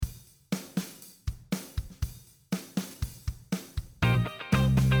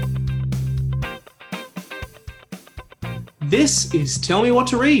This is Tell Me What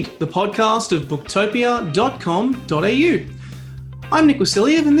to Read, the podcast of booktopia.com.au. I'm Nick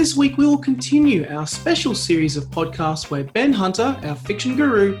Wasiliev, and this week we will continue our special series of podcasts where Ben Hunter, our fiction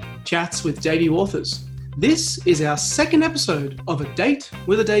guru, chats with debut authors. This is our second episode of A Date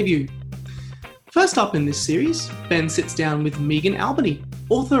with a Debut. First up in this series, Ben sits down with Megan Albany,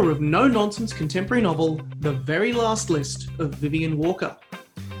 author of no-nonsense contemporary novel The Very Last List of Vivian Walker.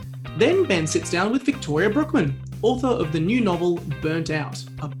 Then Ben sits down with Victoria Brookman, author of the new novel Burnt Out,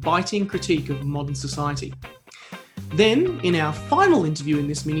 a biting critique of modern society. Then, in our final interview in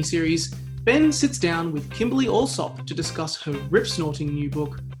this mini-series, Ben sits down with Kimberly Allsop to discuss her rip-snorting new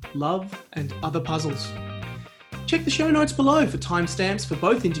book, Love and Other Puzzles. Check the show notes below for timestamps for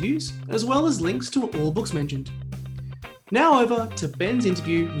both interviews, as well as links to all books mentioned. Now over to Ben's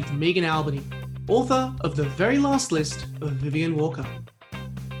interview with Megan Albany, author of The Very Last List of Vivian Walker.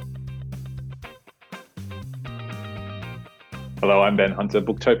 Hello, I'm Ben Hunter,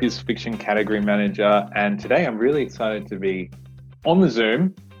 Booktopia's fiction category manager, and today I'm really excited to be on the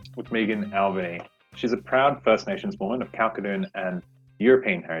Zoom with Megan Albany. She's a proud First Nations woman of Kalkadoon and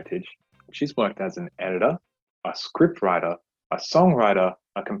European heritage. She's worked as an editor, a scriptwriter, a songwriter,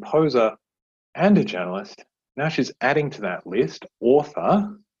 a composer, and a journalist. Now she's adding to that list,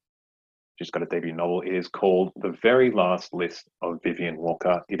 author. She's got a debut novel. It is called The Very Last List of Vivian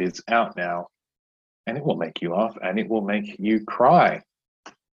Walker. It is out now. And it will make you laugh and it will make you cry.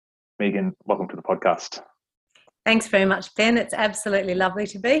 Megan, welcome to the podcast. Thanks very much, Ben. It's absolutely lovely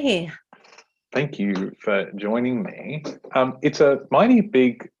to be here. Thank you for joining me. It's a mighty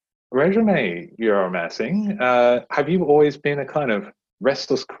big resume you're amassing. Have you always been a kind of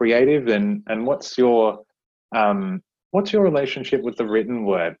restless creative? And what's your relationship with the written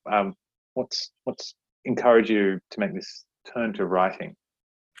word? What's encouraged you to make this turn to writing?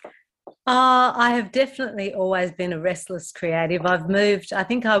 I have definitely always been a restless creative. I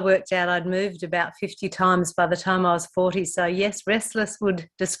think I worked out I'd moved about 50 times by the time I was 40. So yes, restless would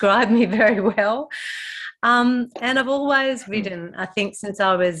describe me very well. And I've always written. I think since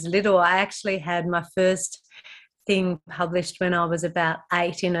I was little, I actually had my first thing published when I was about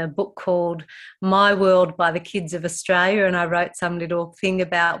 8 in a book called My World by the Kids of Australia. And I wrote some little thing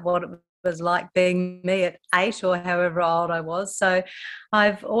about what it was like being me at 8 or however old I was. So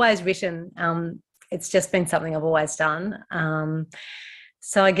I've always written. It's just been something I've always done.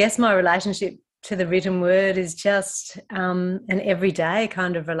 So I guess my relationship to the written word is just an everyday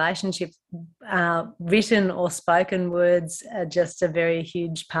kind of relationship. Written or spoken words are just a very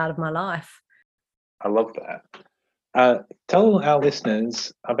huge part of my life. I love that. Tell our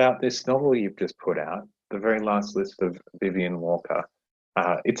listeners about this novel you've just put out, The Very Last List of Vivian Walker.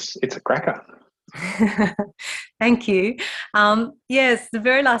 It's a cracker. Thank you. Yes, The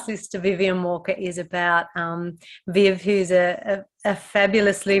Very Last List of Vivian Walker is about Viv, who's a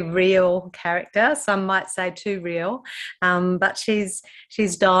fabulously real character. Some might say too real, but she's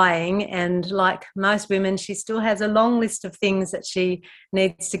dying, and like most women, she still has a long list of things that she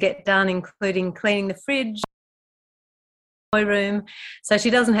needs to get done, including cleaning the fridge, room. So she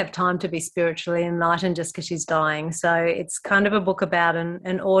doesn't have time to be spiritually enlightened just because she's dying. So it's kind of a book about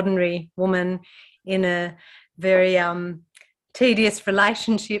an ordinary woman in a very tedious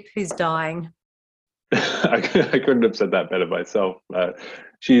relationship who's dying. I couldn't have said that better myself.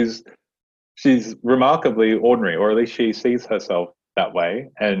 She's remarkably ordinary, or at least she sees herself that way,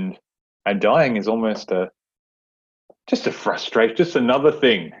 and dying is almost just a frustration, just another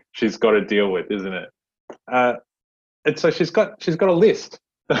thing she's got to deal with, isn't it? And so she's got a list.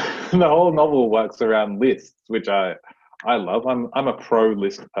 The whole novel works around lists, which I love. I'm a pro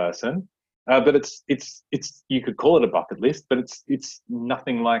list person, but it's you could call it a bucket list, but it's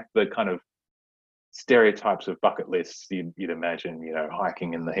nothing like the kind of stereotypes of bucket lists you'd imagine. You know,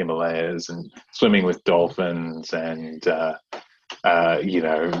 hiking in the Himalayas and swimming with dolphins, and the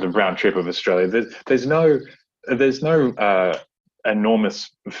round trip of Australia. There's no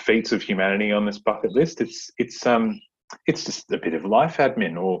enormous feats of humanity on this bucket list. It's just a bit of life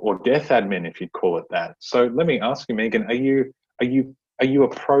admin or death admin, if you'd call it that. So let me ask you, Megan, are you a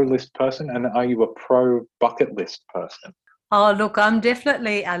pro list person, and are you a pro bucket list person? Oh, look, I'm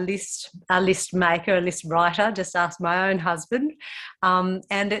definitely a list maker, a list writer. Just ask my own husband.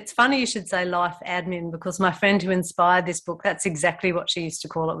 And it's funny you should say life admin, because my friend who inspired this book, that's exactly what she used to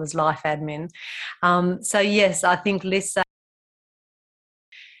call it, was life admin. So yes, I think lists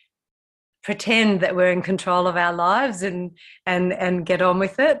pretend that we're in control of our lives and get on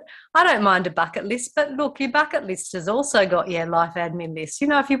with it. I don't mind a bucket list, but look, your bucket list has also got your life admin list.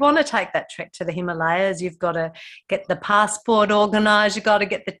 If you want to take that trek to the Himalayas, you've got to get the passport organised, you've got to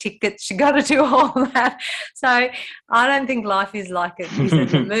get the tickets, you've got to do all that. So I don't think life is like it is in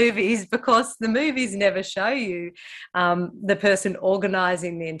the movies, because the movies never show you the person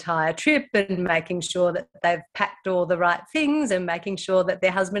organising the entire trip and making sure that they've packed all the right things and making sure that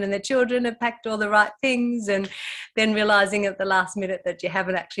their husband and their children have packed all the right things, and then realising at the last minute that you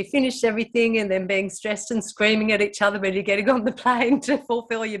haven't actually finished everything, and then being stressed and screaming at each other when you're getting on the plane to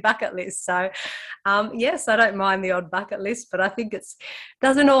fulfil your bucket list. So yes, I don't mind the odd bucket list, but I think it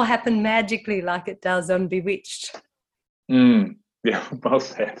doesn't all happen magically like it does on Bewitched. Yeah, well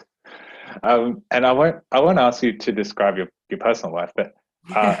said. And I won't ask you to describe your personal life, but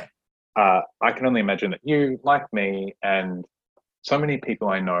I can only imagine that you, like me, and so many people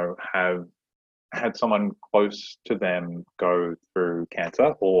I know, have had someone close to them go through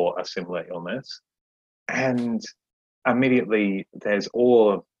cancer or a similar illness, and immediately there's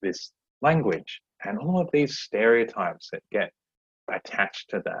all of this language and all of these stereotypes that get attached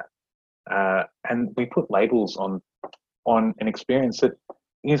to that, and we put labels on an experience that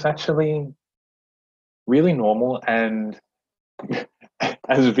is actually really normal and,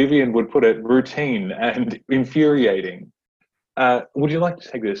 as Vivian would put it, routine and infuriating. Would you like to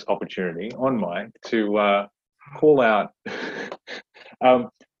take this opportunity on mic to call out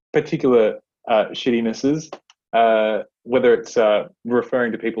particular shittinesses, whether it's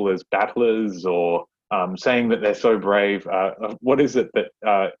referring to people as battlers or saying that they're so brave? What is it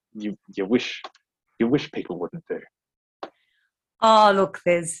that you wish people wouldn't do? Oh, look,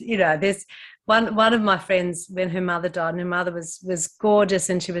 there's one of my friends, when her mother died, and her mother was gorgeous,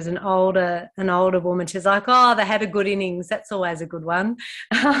 and she was an older woman. She's like, oh, they had a good innings. That's always a good one.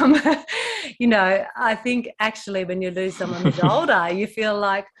 I think actually when you lose someone who's older, you feel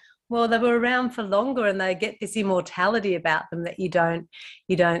like, well, they were around for longer, and they get this immortality about them that you don't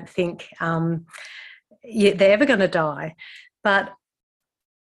think they're ever going to die. But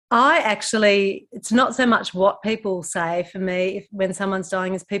it's not so much what people say for me when someone's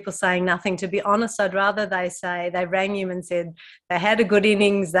dying as people saying nothing. To be honest, I'd rather they say they rang you and said they had a good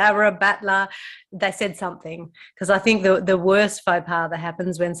innings, they were a battler, they said something. Because I think the worst faux pas that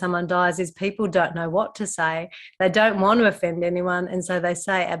happens when someone dies is people don't know what to say. They don't want to offend anyone, and so they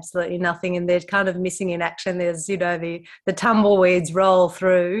say absolutely nothing, and they're kind of missing in action. There's, the tumbleweeds roll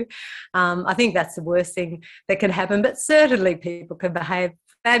through. I think that's the worst thing that can happen, but certainly people can behave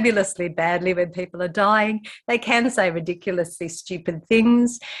fabulously badly when people are dying. They can say ridiculously stupid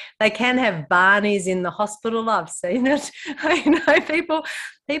things. They can have Barneys in the hospital. I've seen it.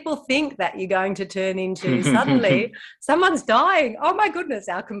 People think that you're going to turn into, suddenly someone's dying. Oh my goodness,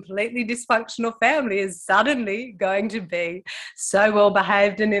 our completely dysfunctional family is suddenly going to be so well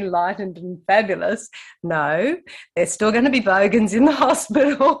behaved and enlightened and fabulous. No, they're still going to be bogans in the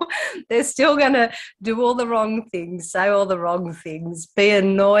hospital. They're still going to do all the wrong things, say all the wrong things, be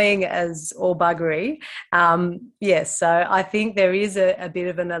annoying as all buggery. Yes, so I think there is a bit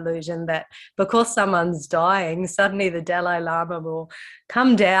of an illusion that because someone's dying, suddenly the Dalai Lama will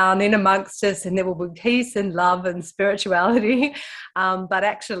come down in amongst us and there will be peace and love and spirituality. But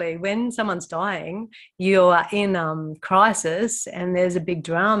actually, when someone's dying, you're in crisis and there's a big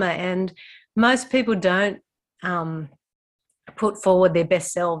drama, and most people don't put forward their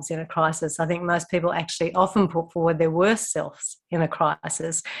best selves in a crisis. I think most people actually often put forward their worst selves in a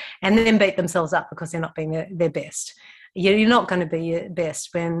crisis and then beat themselves up because they're not being their best. You're not going to be your best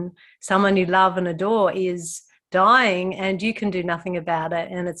when someone you love and adore is dying and you can do nothing about it,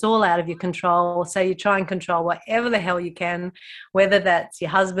 and it's all out of your control. So you try and control whatever the hell you can, whether that's your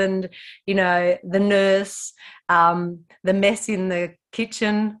husband, the nurse, the mess in the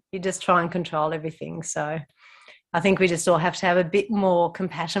kitchen. You just try and control everything. So I think we just all have to have a bit more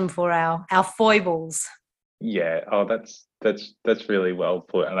compassion for our foibles. Yeah. Oh, that's really well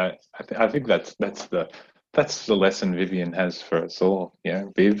put, and I think that's the lesson Vivian has for us all.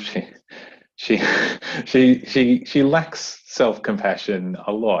 Viv, she lacks self-compassion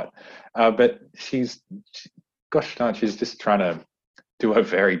a lot, but she's just trying to do her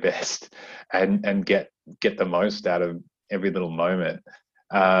very best and get the most out of every little moment.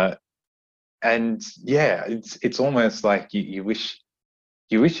 And yeah, it's almost like you wish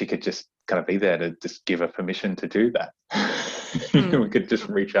you could just kind of be there to just give her permission to do that. We could just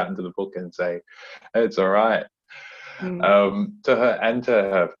reach out into the book and say, it's all right. To her and to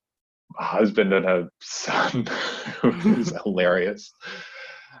her husband and her son, who is hilarious.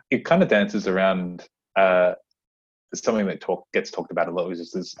 It kind of dances around something that gets talked about a lot, which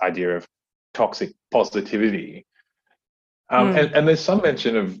is this idea of toxic positivity. And there's some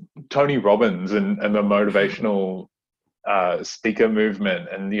mention of Tony Robbins and the motivational speaker movement,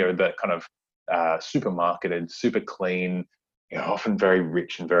 and that kind of super marketed, super clean, often very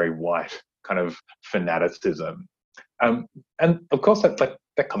rich and very white kind of fanaticism. And of course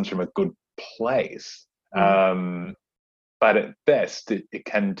that comes from a good place. But at best, it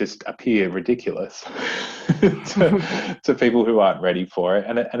can just appear ridiculous to people who aren't ready for it.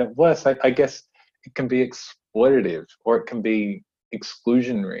 And at worst, I guess it can be exploitative, or it can be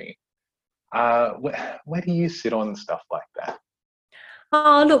exclusionary. Where do you sit on stuff like that?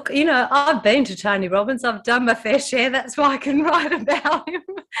 Oh, look, I've been to Tony Robbins. I've done my fair share. That's why I can write about him.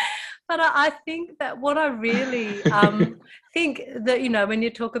 But I think that what I really think that, when you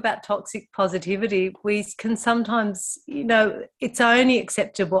talk about toxic positivity, we can sometimes, it's only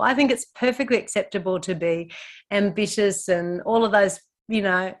acceptable. I think it's perfectly acceptable to be ambitious and all of those,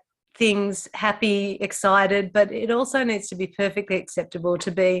 things, happy, excited, but it also needs to be perfectly acceptable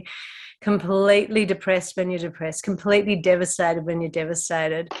to be completely depressed when you're depressed, completely devastated when you're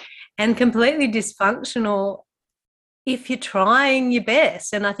devastated, and completely dysfunctional if you're trying your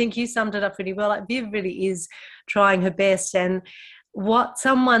best. And I think you summed it up pretty well. Like, Viv really is trying her best, and what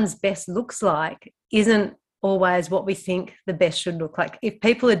someone's best looks like isn't always what we think the best should look like. If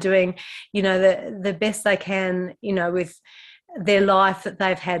people are doing, the best they can, with their life that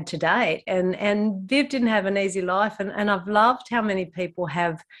they've had to date, and Viv didn't have an easy life, and I've loved how many people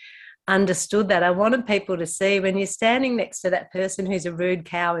have understood that. I wanted people to see, when you're standing next to that person who's a rude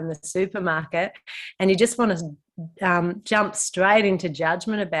cow in the supermarket and you just want to jump straight into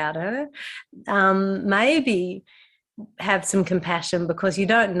judgment about her, maybe have some compassion, because you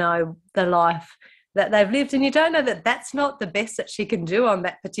don't know the life that they've lived, and you don't know that that's not the best that she can do on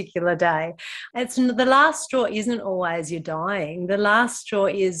that particular day. It's the last straw isn't always you're dying. The last straw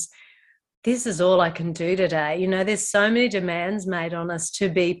is, this is all I can do today. There's so many demands made on us to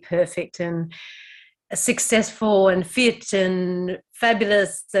be perfect and successful and fit and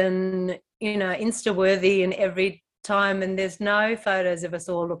fabulous and, Insta-worthy in every time. And there's no photos of us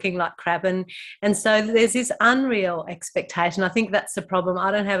all looking like crap. And so there's this unreal expectation. I think that's the problem. I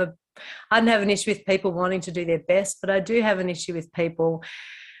don't have an issue with people wanting to do their best, but I do have an issue with people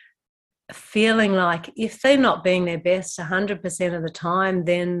feeling like if they're not being their best 100% of the time,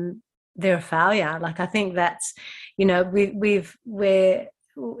 then they're a failure. Like, I think that's,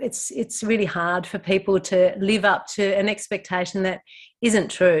 it's really hard for people to live up to an expectation that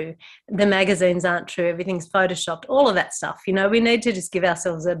isn't true. The magazines aren't true. Everything's photoshopped, all of that stuff. We need to just give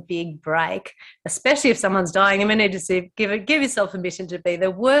ourselves a big break, especially if someone's dying. And we need to give yourself permission to be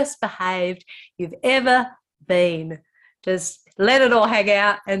the worst behaved you've ever been. Just let it all hang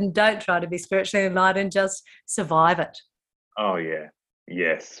out and don't try to be spiritually enlightened. Just survive it. Oh, yeah.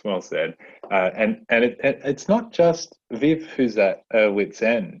 Yes, well said. And it's not just Viv who's at wit's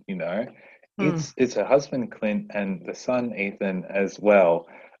end, It's her husband Clint and the son Ethan as well.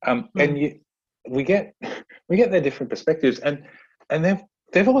 And we get their different perspectives, and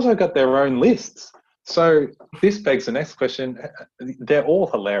they've also got their own lists. So this begs the next question. They're all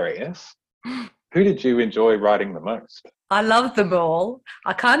hilarious. Who did you enjoy writing the most? I love them all.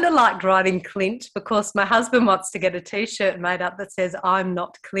 I kind of liked writing Clint because my husband wants to get a T-shirt made up that says, "I'm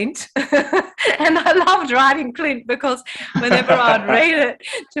not Clint." And I loved writing Clint because whenever I'd read it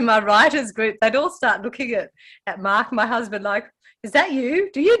to my writers group, they'd all start looking at Mark, my husband, like, "Is that you?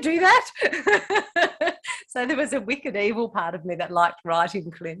 Do you do that?" So there was a wicked evil part of me that liked writing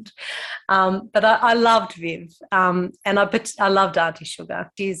Clint. But I loved Viv. And I loved Auntie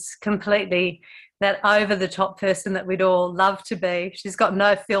Sugar. She's completely that over-the-top person that we'd all love to be. She's got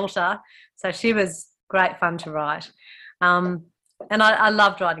no filter. So she was great fun to write. And I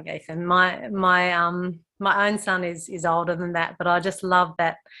loved writing Ethan. My own son is older than that, but I just love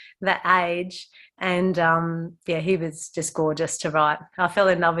that age. And he was just gorgeous to write. I fell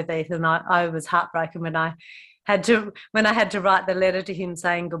in love with Ethan. I was heartbroken when I had to write the letter to him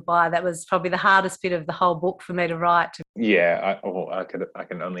saying goodbye. That was probably the hardest bit of the whole book for me to write. Yeah, I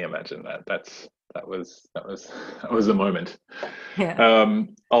can only imagine that. That was a moment. Yeah.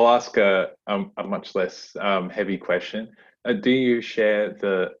 I'll ask a much less heavy question. Do you share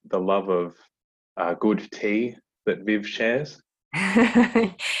the love of good tea that Viv shares?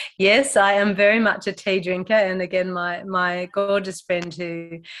 Yes, I am very much a tea drinker. And again, my gorgeous friend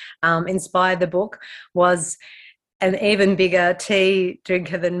who inspired the book was an even bigger tea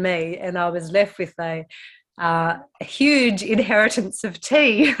drinker than me, and I was left with a huge inheritance of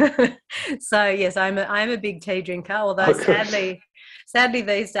tea. So yes, I'm a big tea drinker, although sadly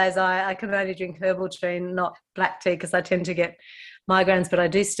these days I can only drink herbal tea, not black tea, because I tend to get migraines, but I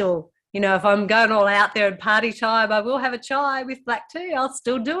do still if I'm going all out there and party time, I will have a chai with black tea. I'll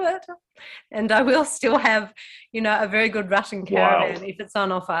still do it. And I will still have, a very good Russian caravan if it's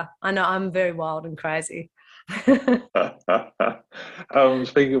on offer. I know I'm very wild and crazy. Speaking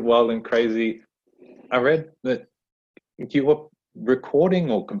of wild and crazy, I read that you were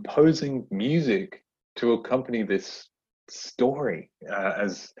recording or composing music to accompany this story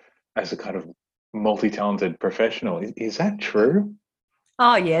as a kind of multi-talented professional. Is that true?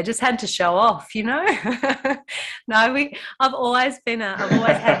 Oh yeah, just had to show off, No, I've always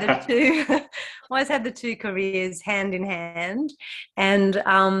had the two, always had the two careers hand in hand, and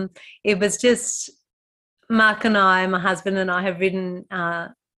it was just Mark and I, my husband and I, have written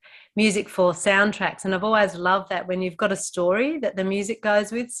music for soundtracks, and I've always loved that when you've got a story that the music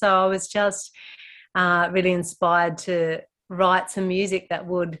goes with. So I was just really inspired to write some music that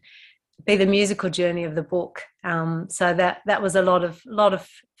would be the musical journey of the book. So that was a lot of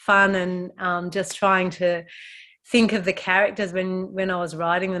fun, and just trying to think of the characters when I was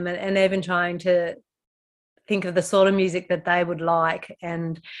writing them, and even trying to think of the sort of music that they would like,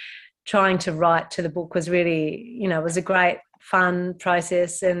 and trying to write to the book was really, was a great fun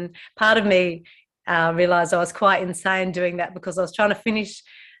process. And part of me realised I was quite insane doing that, because I was trying to finish.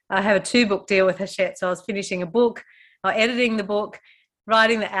 I have a 2-book deal with Hachette, so I was finishing a book, or editing the book,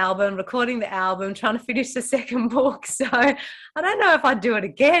 writing the album, recording the album, trying to finish the second book. So I don't know if I'd do it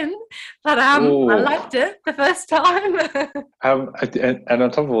again, but I loved it the first time. And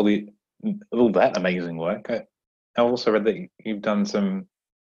on top of all that amazing work, I also read that you've done some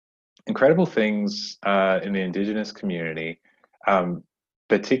incredible things in the Indigenous community,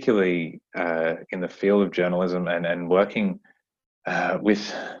 particularly in the field of journalism and working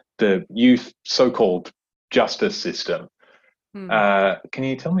with the youth so-called justice system. Can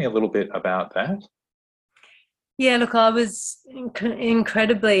you tell me a little bit about that? Yeah, look, I was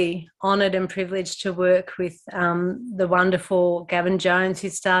incredibly honoured and privileged to work with the wonderful Gavin Jones, who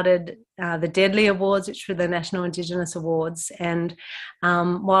started the Deadly Awards, which were the National Indigenous Awards. And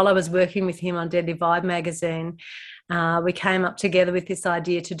while I was working with him on Deadly Vibe magazine, we came up together with this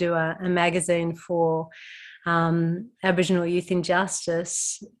idea to do a magazine for Aboriginal youth in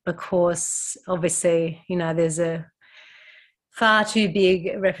justice, because obviously, there's a far too big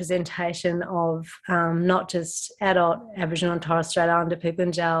representation of not just adult Aboriginal and Torres Strait Islander people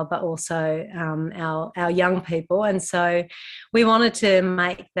in jail, but also our young people. And so we wanted to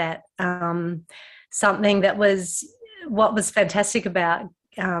make that something that was, what was fantastic about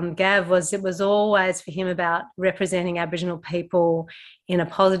Gav was, it was always for him about representing Aboriginal people in a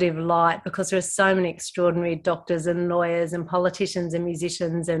positive light, because there are so many extraordinary doctors and lawyers and politicians and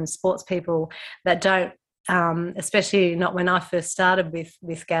musicians and sports people that don't, especially not when I first started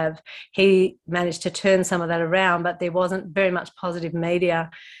with Gav. He managed to turn some of that around, but there wasn't very much positive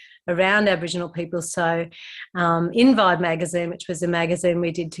media around Aboriginal people. So In Vibe magazine, which was a magazine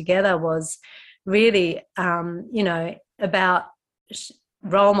we did together, was really, about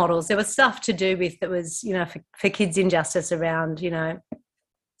role models. There was stuff to do with that was, for kids in justice around,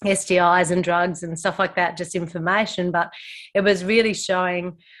 STIs and drugs and stuff like that, just information. But it was really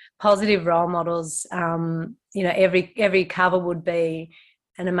showing positive role models. Every cover would be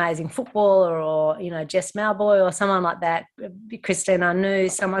an amazing footballer, or Jess Malboy or someone like that, Christine Anu,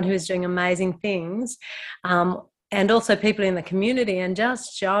 someone who is doing amazing things, and also people in the community, and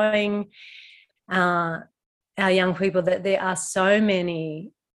just showing our young people that there are so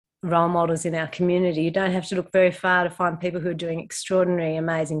many role models in our community. You don't have to look very far to find people who are doing extraordinary,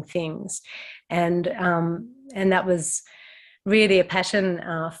 amazing things, and that was really a passion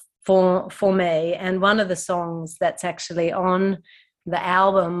for me. And one of the songs that's actually on the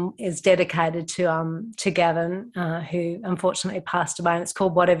album is dedicated to Gavin, who unfortunately passed away, and it's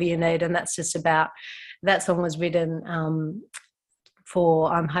called Whatever You Need. And that's just about, that song was written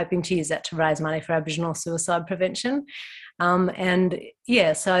I'm hoping to use that to raise money for Aboriginal suicide prevention. So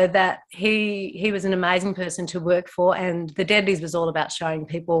that he was an amazing person to work for. And the Deadlies was all about showing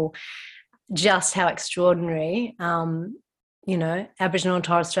people just how extraordinary Aboriginal and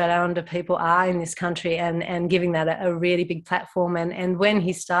Torres Strait Islander people are in this country, and giving that a really big platform. And when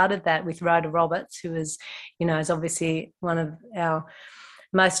he started that with Rhoda Roberts, who is, is obviously one of our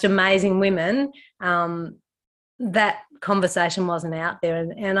most amazing women, that conversation wasn't out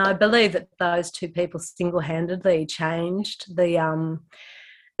there. And I believe that those two people single-handedly changed the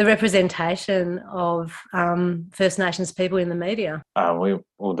representation of First Nations people in the media. We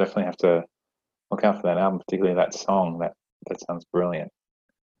will definitely have to look out for that album, particularly that song. That sounds brilliant.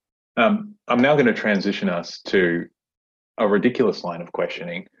 I'm now going to transition us to a ridiculous line of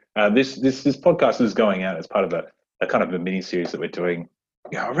questioning. This podcast is going out as part of a kind of a mini series that we're doing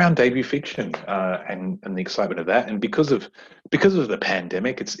around debut fiction and the excitement of that, and because of the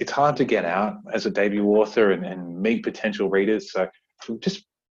pandemic, it's hard to get out as a debut author and meet potential readers. So just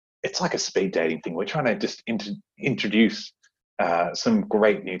it's like a speed dating thing. We're trying to just introduce some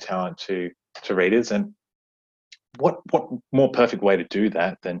great new talent to readers, and what more perfect way to do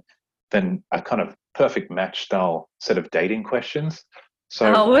that than a kind of perfect match style set of dating questions.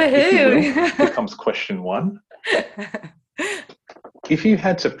 So if you will, becomes question one. If you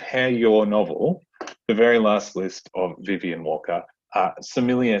had to pair your novel, the very last list of Vivian Walker,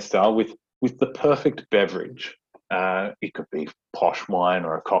 sommelier style, with the perfect beverage, it could be posh wine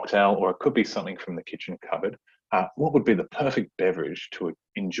or a cocktail, or it could be something from the kitchen cupboard, what would be the perfect beverage to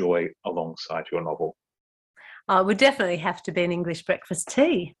enjoy alongside your novel? It would definitely have to be an English breakfast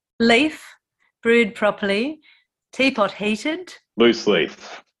tea. Leaf, brewed properly, teapot heated. Loose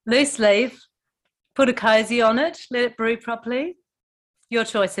leaf. Loose leaf, put a cosy on it, let it brew properly. Your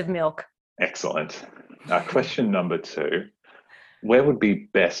choice of milk. Excellent. Question number 2. Where would be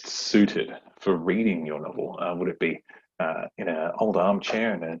best suited for reading your novel? Would it be in an old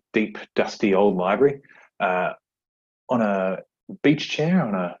armchair in a deep, dusty old library, on a beach chair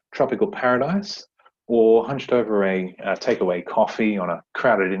on a tropical paradise, or hunched over a takeaway coffee on a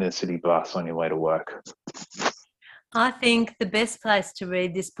crowded inner city bus on your way to work? I think the best place to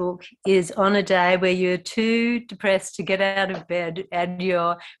read this book is on a day where you're too depressed to get out of bed and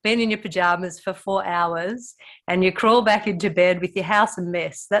you're been in your pajamas for 4 hours and you crawl back into bed with your house a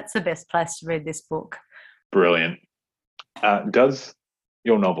mess. That's the best place to read this book. Brilliant. Does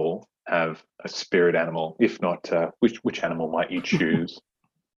your novel have a spirit animal? If not, which animal might you choose?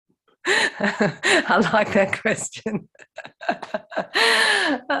 I like that question.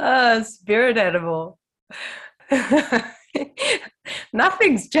 Spirit animal.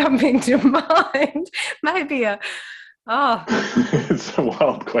 Nothing's jumping to mind. Maybe It's a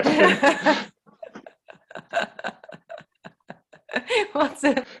wild question. What's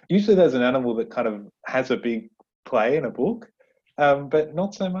it? Usually there's an animal that kind of has a big play in a book, but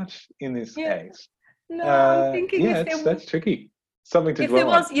not so much in this case. No, I'm thinking that's tricky. Something to if dwell there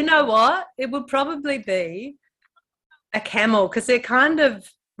was, on. you know what? It would probably be a camel, because they're kind of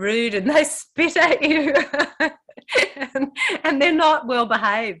rude and they spit at you. and they're not well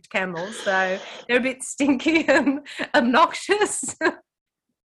behaved camels, so they're a bit stinky and obnoxious.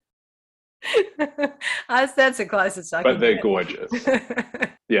 That's the closest I can. But they're gorgeous.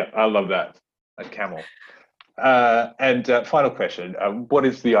 Yeah, I love that. A camel. And final question, what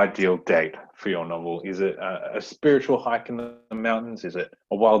is the ideal date for your novel? Is it a spiritual hike in the mountains? Is it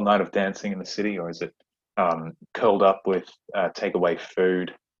a wild night of dancing in the city? Or is it curled up with takeaway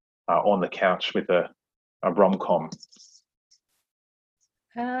food on the couch with a rom-com?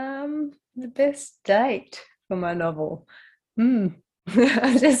 The best date for my novel. They're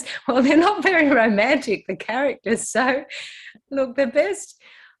not very romantic, the characters. So, look,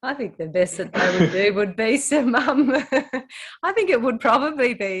 I think the best that they would do would be some. I think it would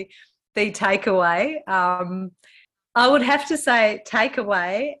probably be takeaway. I would have to say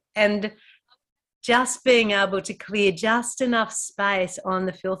takeaway, and just being able to clear just enough space on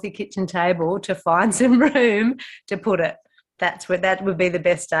the filthy kitchen table to find some room to put it. That would be the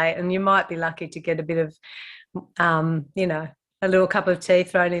best day, and you might be lucky to get a bit of, a little cup of tea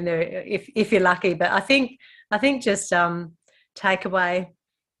thrown in there if you're lucky. But I think just takeaway.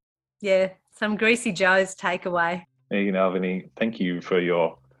 Yeah, some Greasy Joe's takeaway. Megan Alvany, thank you for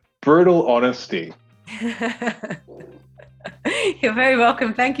your brutal honesty. You're very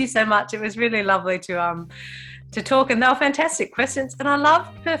welcome. Thank you so much. It was really lovely to talk, and they were fantastic questions. And I love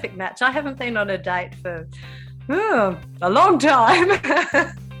Perfect Match. I haven't been on a date for a long time.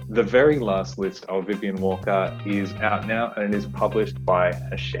 The very last list of Vivian Walker is out now, and it is published by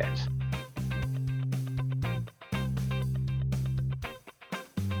Hachette.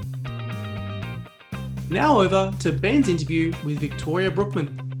 Now over to Ben's interview with Victoria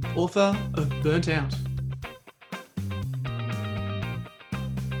Brookman, author of Burnt Out.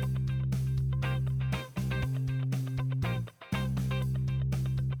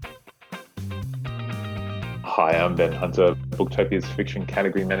 Hi, I'm Ben Hunter, Booktopia's fiction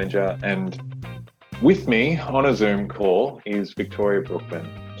category manager, and with me on a Zoom call is Victoria Brookman.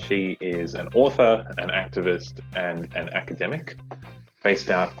 She is an author, an activist, and an academic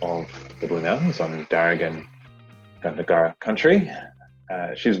based out of the Blue Mountains on Darrigan, Gundagarra country.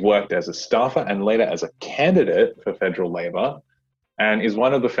 She's worked as a staffer and later as a candidate for federal Labor, and is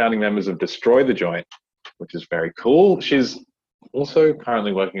one of the founding members of Destroy the Joint, which is very cool. She's also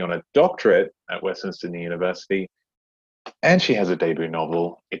currently working on a doctorate at Western Sydney University, and she has a debut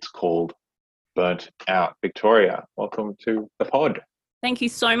novel. It's called Burnt Out. Victoria, welcome to the pod. Thank you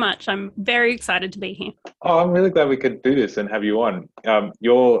so much. I'm very excited to be here. Oh, I'm really glad we could do this and have you on.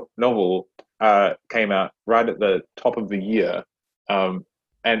 Your novel came out right at the top of the year, and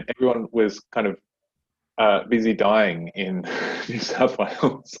everyone was kind of busy dying in New South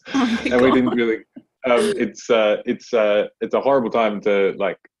Wales, and we didn't really. It's a horrible time to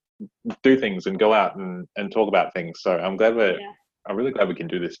like do things and go out and talk about things. So I'm really glad we can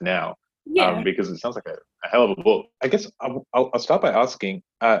do this now. Yeah. Because it sounds like a hell of a book. I guess I'll start by asking,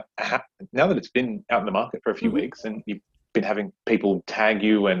 now that it's been out in the market for a few weeks and you've been having people tag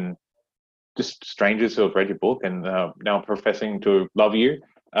you and just strangers who have read your book and now professing to love you,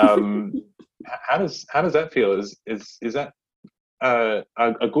 how does that feel? Is that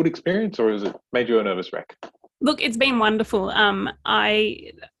a good experience, or has it made you a nervous wreck? Look, it's been wonderful.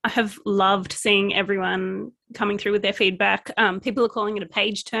 I have loved seeing everyone coming through with their feedback. People are calling it a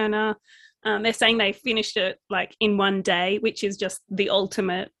page turner. They're saying they finished it like in one day, which is just the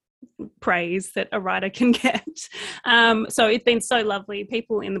ultimate praise that a writer can get. So it's been so lovely.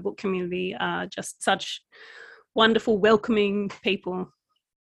 People in the book community are just such wonderful, welcoming people.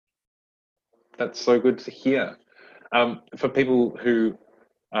 That's so good to hear. For people who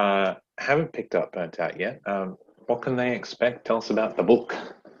haven't picked up Burnt Out yet, what can they expect? Tell us about the book.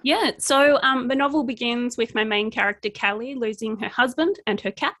 Yeah, so the novel begins with my main character, Callie, losing her husband and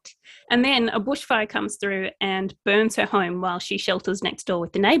her cat, and then a bushfire comes through and burns her home while she shelters next door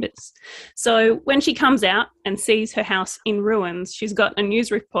with the neighbours. So when she comes out and sees her house in ruins, she's got a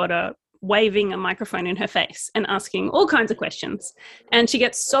news reporter waving a microphone in her face and asking all kinds of questions. And she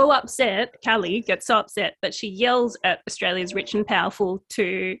gets so upset, Callie gets so upset that she yells at Australia's rich and powerful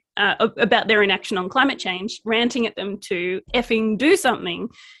to about their inaction on climate change, ranting at them to effing do something.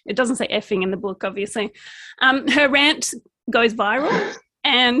 It doesn't say effing in the book, obviously. Her rant goes viral.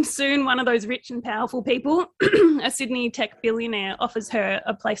 And soon one of those rich and powerful people, a Sydney tech billionaire, offers her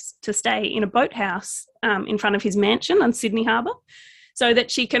a place to stay in a boathouse in front of his mansion on Sydney Harbour, so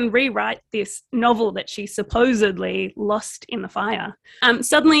that she can rewrite this novel that she supposedly lost in the fire.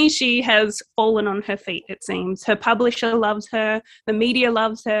 Suddenly she has fallen on her feet, it seems. Her publisher loves her, the media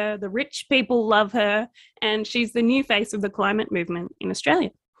loves her, the rich people love her, and she's the new face of the climate movement in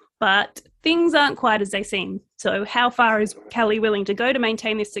Australia. But things aren't quite as they seem. So how far is Callie willing to go to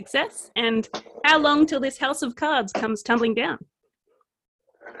maintain this success? And how long till this house of cards comes tumbling down?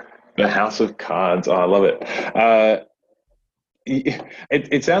 The House of Cards. Oh, I love it.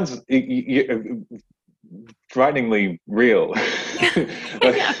 It sounds frighteningly real.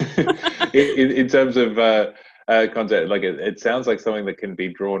 in terms of content. Like it sounds like something that can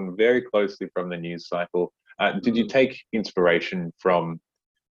be drawn very closely from the news cycle. Did you take inspiration from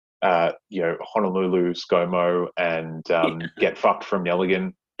Honolulu, ScoMo, and Get Fucked from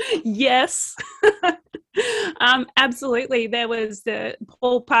Nelligan? Yes. Absolutely. There was the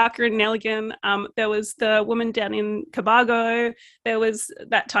Paul Parker in Nelligan. There was the woman down in Cobargo. There was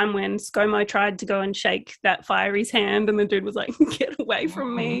that time when ScoMo tried to go and shake that fiery's hand and the dude was like, get away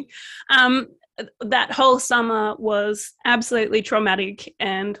from me. That whole summer was absolutely traumatic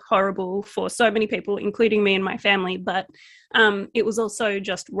and horrible for so many people, including me and my family, but it was also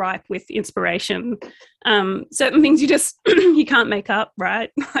just ripe with inspiration. Certain things you can't make up,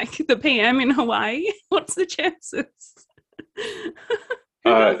 right? Like the PM in Hawaii. What's the chances?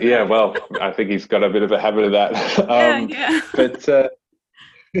 Yeah, well, I think he's got a bit of a habit of that. But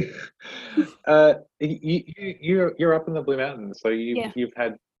you're up in the Blue Mountains, so you've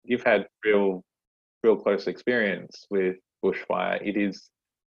had real close experience with bushfire. It is.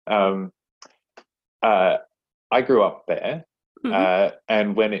 I grew up there,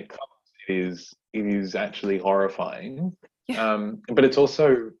 and when it comes, it is actually horrifying. But it's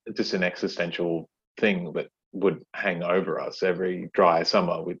also just an existential thing that would hang over us every dry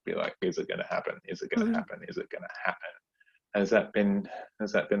summer. We'd be like, is it going to happen? Is it going to happen? Is it going to happen? Has that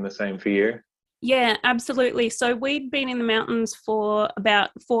been the same for you? Yeah, absolutely. So we'd been in the mountains for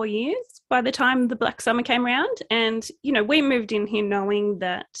about 4 years by the time the Black Summer came around. And, we moved in here knowing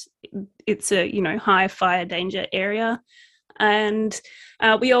that it's a, high fire danger area. And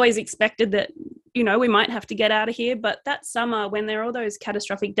we always expected that, we might have to get out of here. But that summer, when there were all those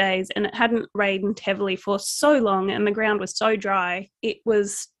catastrophic days and it hadn't rained heavily for so long and the ground was so dry, it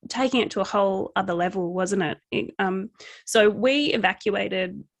was taking it to a whole other level, wasn't it? So we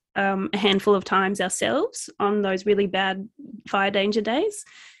evacuated a handful of times ourselves on those really bad fire danger days.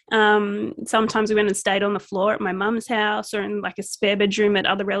 Sometimes we went and stayed on the floor at my mum's house or in like a spare bedroom at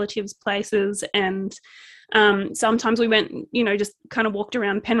other relatives' places. And sometimes we went, just kind of walked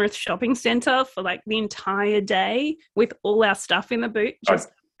around Penrith Shopping Centre for like the entire day with all our stuff in the boot.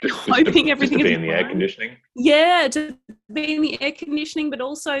 hoping everything just to be is in the air fine. conditioning. Yeah, to be in the air conditioning, but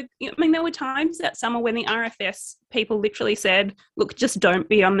also, I mean, there were times that summer when the RFS people literally said, "Look, just don't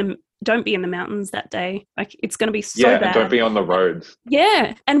be in the mountains that day. Like, it's going to be so bad. And don't be on the roads."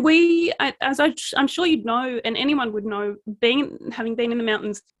 Yeah, and I'm sure you'd know, and anyone would know, having been in the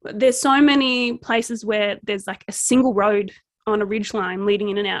mountains, there's so many places where there's like a single road on a ridge line leading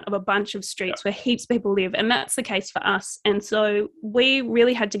in and out of a bunch of streets where heaps of people live, and that's the case for us. And so we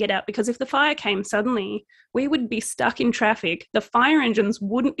really had to get out, because if the fire came suddenly, we would be stuck in traffic. The fire engines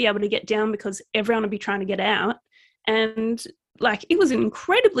wouldn't be able to get down because everyone would be trying to get out, and like, it was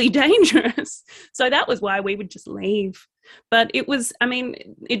incredibly dangerous. So that was why we would just leave. But it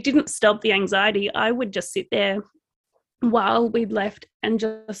didn't stop the anxiety. I would just sit there while we'd left and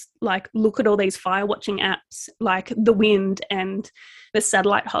just like look at all these fire watching apps, like the Wind and the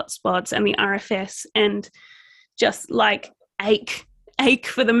satellite hotspots and the RFS, and just like ache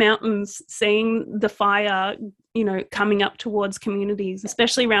for the mountains, seeing the fire, coming up towards communities,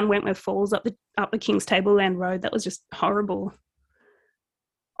 especially around Wentworth Falls, up the King's Tableland Road. That was just horrible.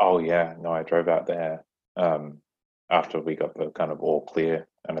 Oh yeah, no, I drove out there after we got the kind of all clear,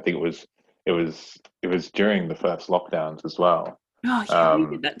 and I think it was during the first lockdowns as well. Oh yeah, we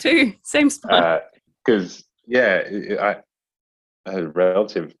did that too. Same spot. Because I had a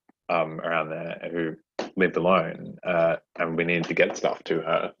relative around there who lived alone, and we needed to get stuff to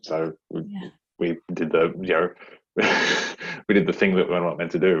her, so we did the we did the thing that we're not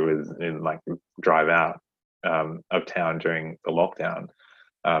meant to do, is like drive out of town during the lockdown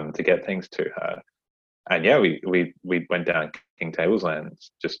to get things to her. And yeah, we went down King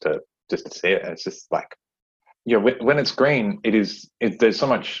Tablelands just to see it. It's just like, when it's green, there's so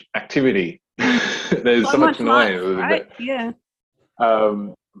much activity. There's so much noise, right? Yeah.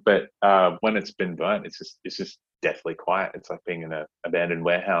 But when it's been burnt, it's just deathly quiet. It's like being in an abandoned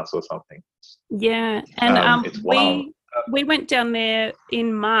warehouse or something. Yeah, and it's wild. We went down there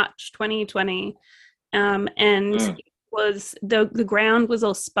in March 2020, and it was the ground was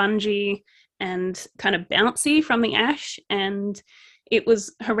all spongy and kind of bouncy from the ash, and it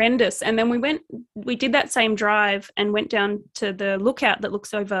was horrendous. And then we did that same drive and went down to the lookout that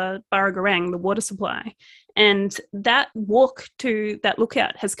looks over Burragarang, the water supply. And that walk to that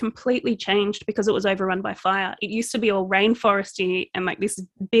lookout has completely changed because it was overrun by fire. It used to be all rainforesty and like this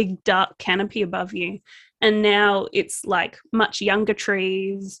big dark canopy above you. And now it's like much younger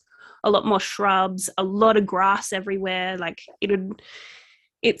trees, a lot more shrubs, a lot of grass everywhere. Like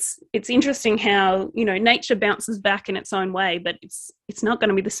it's interesting how, nature bounces back in its own way, but it's not going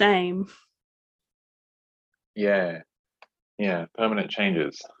to be the same. Yeah, permanent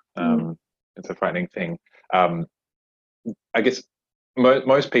changes. It's a frightening thing. I guess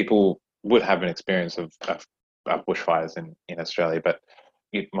most people would have an experience of bushfires in Australia, but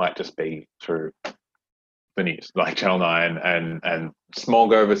it might just be through the news, like Channel 9 and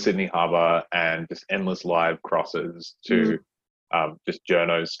smog over Sydney Harbour and just endless live crosses to just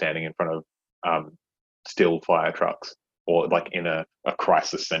journos standing in front of still fire trucks, or like in a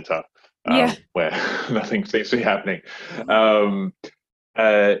crisis centre where nothing seems to be happening.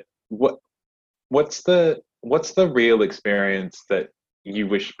 What's the real experience that you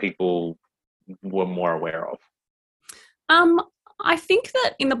wish people were more aware of? I think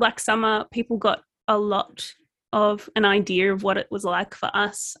that in the Black Summer, people got a lot of an idea of what it was like for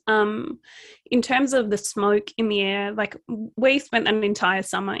us. In terms of the smoke in the air, like we spent an entire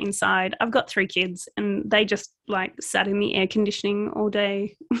summer inside. I've got 3 kids and they just like sat in the air conditioning all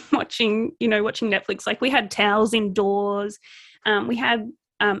day watching Netflix. Like we had towels indoors. We had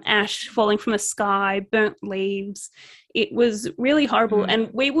ash falling from the sky, burnt leaves. It was really horrible. And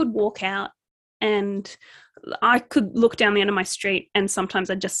we would walk out and I could look down the end of my street and sometimes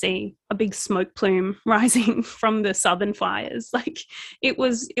I'd just see a big smoke plume rising from the southern fires. Like it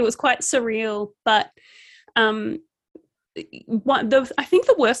was quite surreal. But I think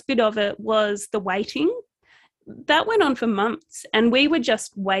the worst bit of it was the waiting. That went on for months and we were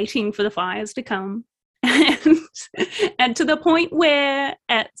just waiting for the fires to come. And to the point where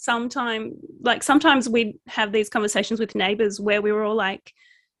sometimes we'd have these conversations with neighbours where we were all like,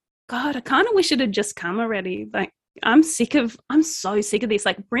 God, I kind of wish it had just come already. Like, I'm so sick of this.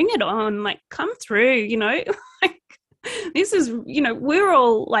 Like, bring it on. Like, come through, like this is, we're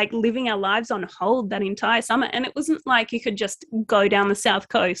all like living our lives on hold that entire summer. And it wasn't like you could just go down the south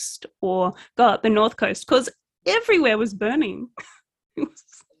coast or go up the north coast because everywhere was burning. It was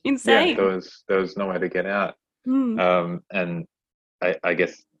insane. Yeah, there was nowhere to get out. And I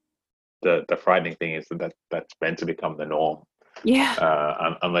guess the frightening thing is that's meant to become the norm.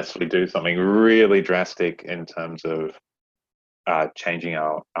 Yeah. Unless we do something really drastic in terms of changing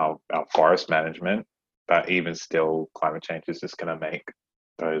our forest management, but even still, climate change is just going to make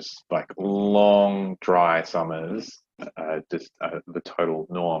those like long dry summers just the total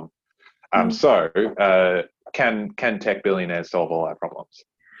norm. So can tech billionaires solve all our problems?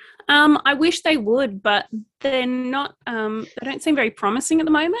 I wish they would, but they're not. They don't seem very promising at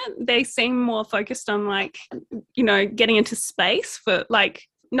the moment. They seem more focused on like, getting into space for like,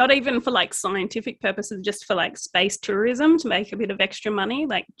 not even for like scientific purposes, just for like space tourism to make a bit of extra money,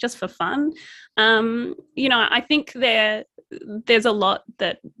 like just for fun. I think there's a lot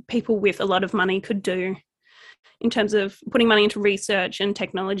that people with a lot of money could do in terms of putting money into research and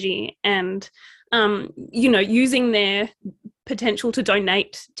technology and, using their potential to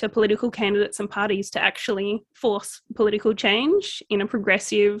donate to political candidates and parties to actually force political change in a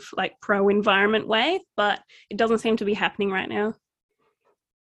progressive, like pro-environment way. But it doesn't seem to be happening right now.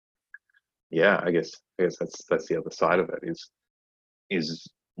 Yeah, I guess that's the other side of it is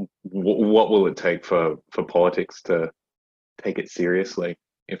what will it take for politics to take it seriously?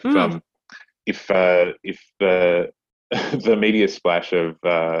 If the the media splash of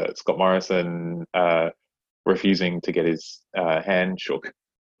Scott Morrison refusing to get his hand shook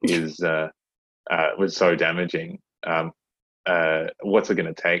was so damaging, what's it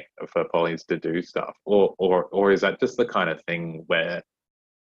going to take for pollies to do stuff, or is that just the kind of thing where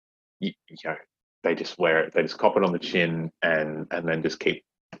they just wear it, they just cop it on the chin and then just keep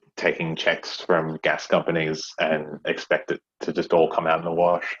taking checks from gas companies and expect it to just all come out in the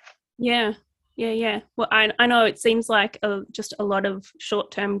wash? Yeah. Well, I know it seems like just a lot of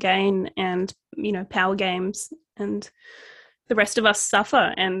short-term gain and, power games, and the rest of us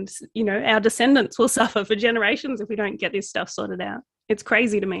suffer, and, our descendants will suffer for generations if we don't get this stuff sorted out. It's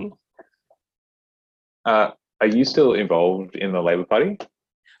crazy to me. Are you still involved in the Labor Party?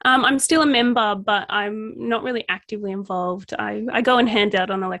 I'm still a member, but I'm not really actively involved. I go and hand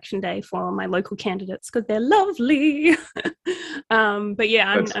out on election day for my local candidates because they're lovely. But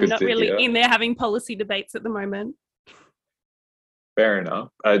yeah, I'm not really in there having policy debates at the moment. Fair enough.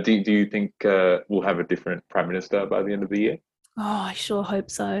 Do you think we'll have a different Prime Minister by the end of the year? Oh, I sure hope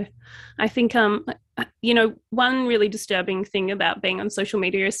so. I think, one really disturbing thing about being on social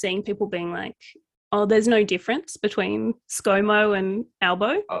media is seeing people being like, oh, there's no difference between ScoMo and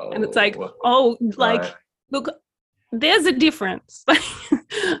Albo. And it's like, look, there's a difference.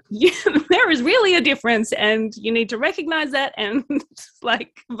 There is really a difference, and you need to recognize that and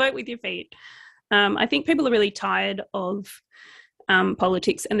vote with your feet. I think people are really tired of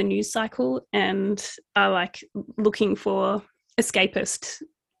politics and the news cycle, and are looking for escapist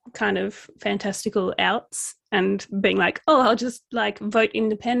kind of fantastical outs and being like, oh, I'll just vote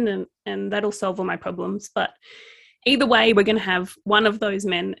independent and that'll solve all my problems. But either way, we're going to have one of those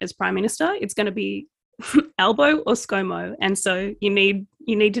men as Prime Minister. It's going to be Albo or ScoMo, and so you need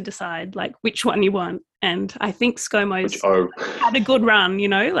to decide which one you want. And I think ScoMo's had a good run.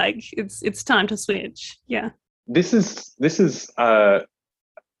 It's time to switch. Yeah, this is a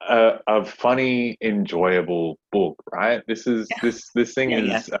funny, enjoyable book, right? This thing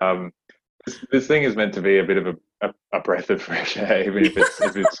is meant to be a bit of a breath of fresh air, even if it's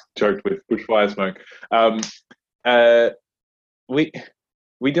choked with bushfire smoke.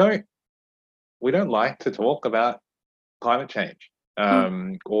 We don't like to talk about climate change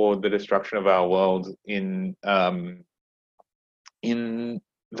or the destruction of our world in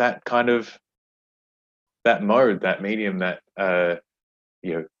that kind of that mode, that medium that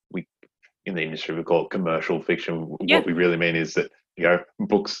we in the industry we call it commercial fiction. Yeah. What we really mean is that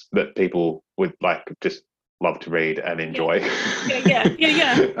books that people would just love to read and enjoy. Yeah.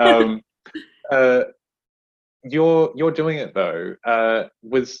 You're doing it though.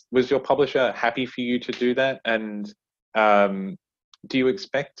 Was your publisher happy for you to do that? And do you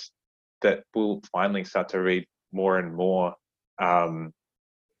expect that we'll finally start to read more and more,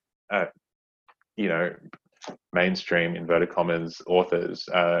 mainstream inverted commas authors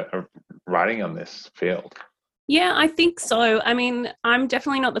writing on this field? Yeah, I think so. I mean, I'm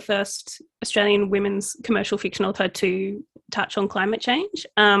definitely not the first Australian women's commercial fiction author to touch on climate change.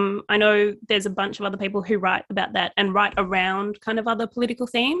 I know there's a bunch of other people who write about that and write around kind of other political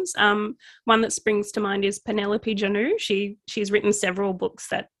themes. One that springs to mind is Penelope Janu. She's written several books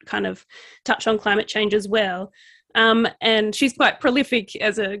that kind of touch on climate change as well. And she's quite prolific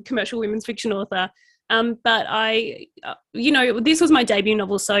as a commercial women's fiction author. But this was my debut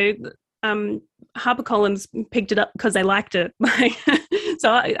novel, so HarperCollins picked it up because they liked it.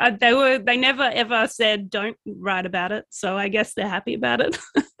 So they never ever said don't write about it. So I guess they're happy about it.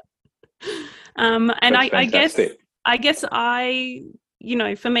 And I guess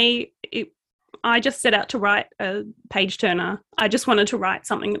for me, I just set out to write a page turner. I just wanted to write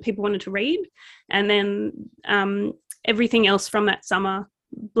something that people wanted to read, and then everything else from that summer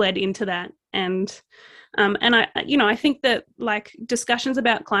bled into that. And I think that like discussions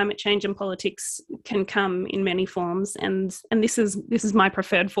about climate change and politics can come in many forms, and this is my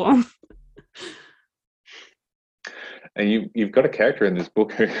preferred form. And you've got a character in this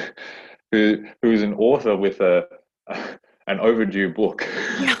book who's an author with an overdue book.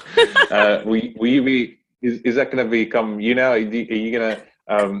 Yeah. Is that going to become you now? Are you going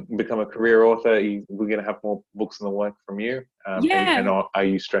to become a career author? We're going to have more books in the work from you. Yeah. And are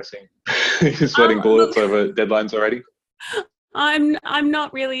you stressing? You're sweating bullets over deadlines already? I'm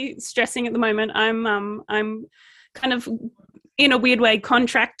not really stressing at the moment. I'm kind of in a weird way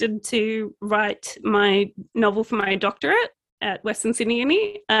contracted to write my novel for my doctorate at Western Sydney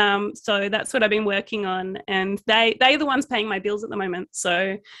Uni. So that's what I've been working on, and they're the ones paying my bills at the moment.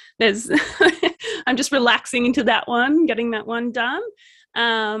 So there's I'm just relaxing into that one, getting that one done.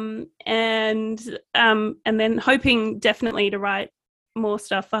 And then hoping definitely to write more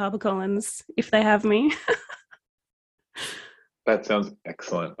stuff for HarperCollins if they have me. That sounds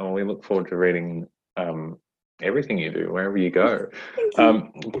excellent. And we look forward to reading everything you do, wherever you go.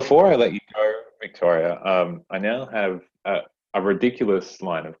 Before I let you go, Victoria, I now have a ridiculous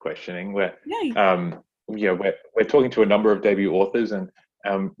line of questioning where we're talking to a number of debut authors, and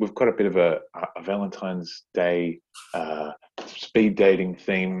we've got a bit of a Valentine's Day speed dating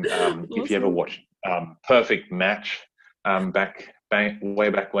theme. Awesome. If you ever watched Perfect Match way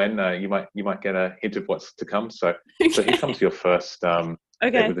back when, you might get a hint of what's to come. So here comes your first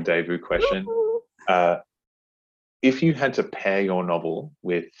okay. with the debut question. If you had to pair your novel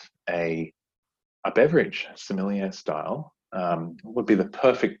with a beverage, sommelier style, what would be the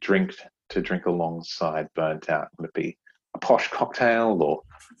perfect drink to drink alongside Burnt Out? Would it be a posh cocktail or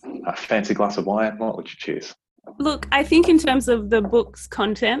a fancy glass of wine? What would you choose? Look, I think in terms of the book's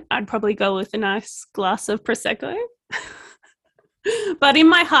content, I'd probably go with a nice glass of Prosecco. But in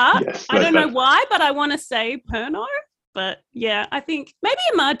my heart, yes, I don't know why, but I want to say Pernod. But yeah, I think maybe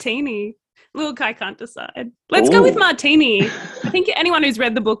a martini. Look, I can't decide. Let's go with martini. I think anyone who's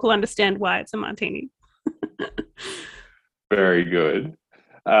read the book will understand why it's a martini. Very good.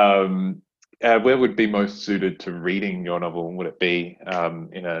 Where would be most suited to reading your novel? Would it be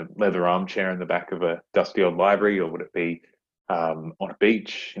in a leather armchair in the back of a dusty old library, or would it be on a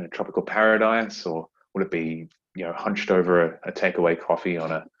beach in a tropical paradise, or would it be hunched over a takeaway coffee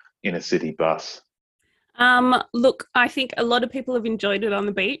on a inner city bus? Look, I think a lot of people have enjoyed it on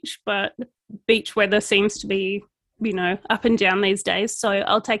the beach, but beach weather seems to be, up and down these days. So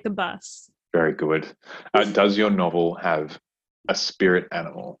I'll take the bus. Very good. Does your novel have a spirit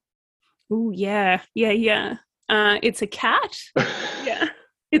animal? Oh, yeah. It's a cat. Yeah.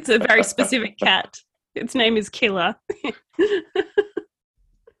 It's a very specific cat. Its name is Killer.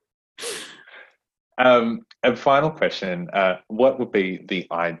 A final question. What would be the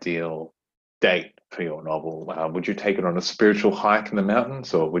ideal date for your novel? Would you take it on a spiritual hike in the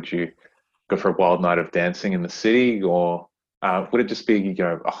mountains, or would you go for a wild night of dancing in the city, or would it just be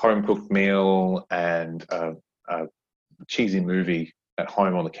a home-cooked meal and a cheesy movie at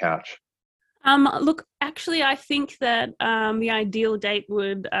home on the couch? Look, actually, I think that the ideal date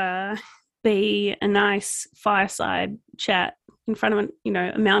would be a nice fireside chat in front of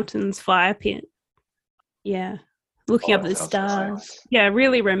a mountain's fire pit. Yeah, looking up at the stars. Nice. Yeah,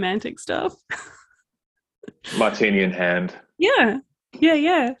 really romantic stuff. Martini in hand. Yeah.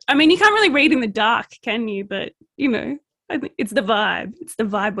 I mean, you can't really read in the dark, can you? But I think it's the vibe. It's the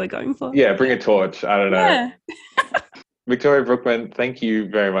vibe we're going for. Yeah, bring a torch. I don't know. Yeah. Victoria Brookman, thank you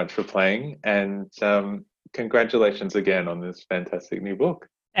very much for playing, and congratulations again on this fantastic new book.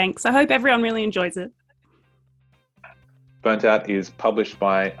 Thanks. I hope everyone really enjoys it. Burnt Out is published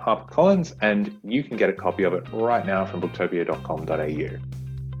by HarperCollins, and you can get a copy of it right now from booktopia.com.au.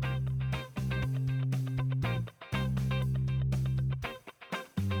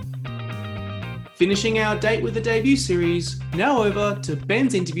 Finishing our Date with the Debut series, now over to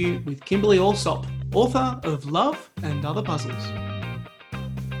Ben's interview with Kimberly Allsop, author of Love and Other Puzzles.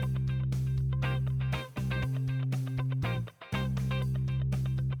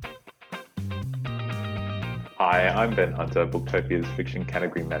 Hi, I'm Ben Hunter, Booktopia's fiction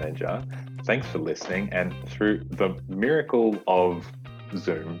category manager. Thanks for listening. And through the miracle of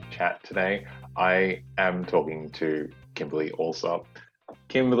Zoom chat today, I am talking to Kimberly Allsop.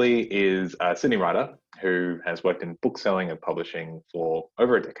 Kimberly is a Sydney writer who has worked in bookselling and publishing for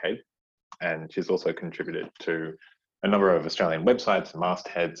over a decade. And she's also contributed to a number of Australian websites and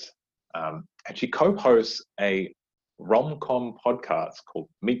mastheads. And she co-hosts a rom-com podcast called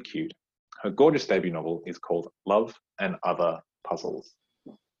Meet Cute. Her gorgeous debut novel is called Love and Other Puzzles.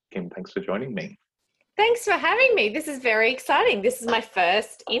 Kim, thanks for joining me. Thanks for having me. This is very exciting. This is my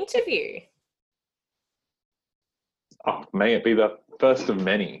first interview. Oh, may it be the first of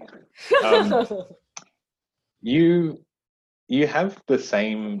many. You have the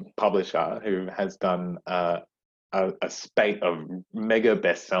same publisher who has done a spate of mega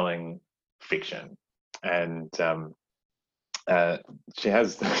best-selling fiction, and she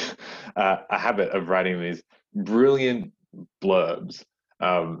has a habit of writing these brilliant blurbs,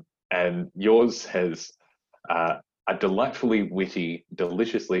 and yours has a delightfully witty,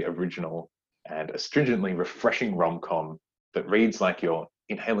 deliciously original, and astringently refreshing rom-com that reads like you're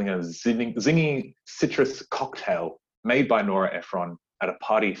inhaling a zingy citrus cocktail made by Nora Ephron at a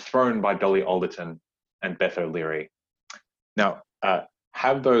party thrown by Dolly Alderton and Beth O'Leary. Now,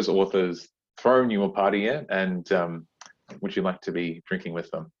 have those authors thrown you a party yet? And would you like to be drinking with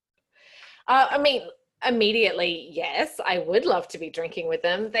them? I mean, immediately, yes, I would love to be drinking with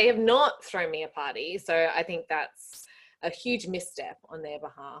them. They have not thrown me a party, so I think that's a huge misstep on their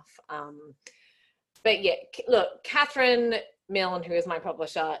behalf. But yeah, look, Catherine Milne, who is my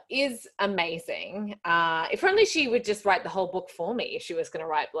publisher, is amazing. If only she would just write the whole book for me, if she was going to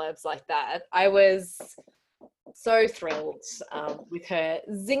write blurbs like that. I was so thrilled with her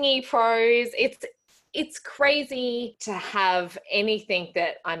zingy prose. It's crazy to have anything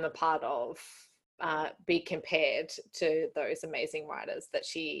that I'm a part of be compared to those amazing writers that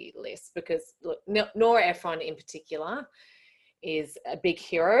she lists, because look, Nora Ephron in particular is a big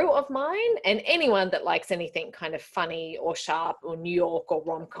hero of mine, and anyone that likes anything kind of funny or sharp or New York or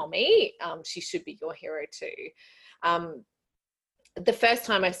rom-com-y, she should be your hero too. The first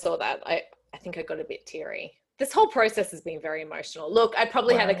time I saw that, I think I got a bit teary. This whole process has been very emotional. Look, I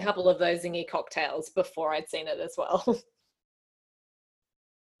probably had a couple of those zingy cocktails before I'd seen it as well.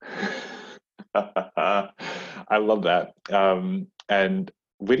 I love that. And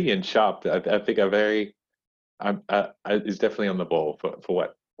witty and sharp, I think is definitely on the ball for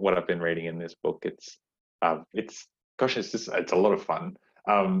what I've been reading in this book. It's a lot of fun.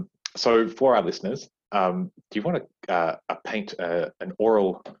 So for our listeners, do you want to paint an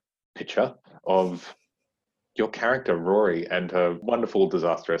oral picture of your character Rory and her wonderful,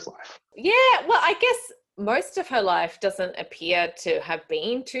 disastrous life? Yeah, well, I guess most of her life doesn't appear to have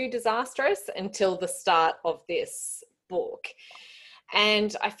been too disastrous until the start of this book.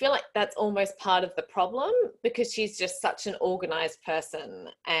 And I feel like that's almost part of the problem, because she's just such an organized person,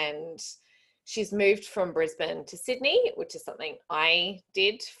 and she's moved from Brisbane to Sydney, which is something I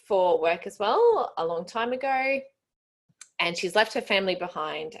did for work as well a long time ago. And she's left her family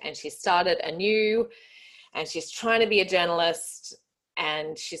behind, and she started anew, and she's trying to be a journalist,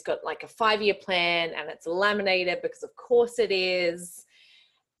 and she's got like a 5-year plan, and it's laminated because of course it is.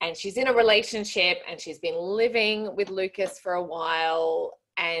 And she's in a relationship, and she's been living with Lucas for a while,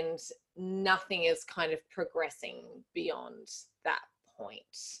 and nothing is kind of progressing beyond that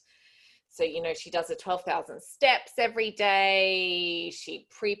point. So, you know, she does her 12,000 steps every day. She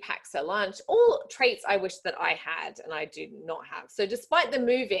pre-packs her lunch, all traits I wish that I had and I do not have. So despite the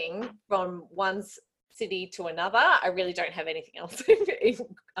moving from one city to another, I really don't have anything else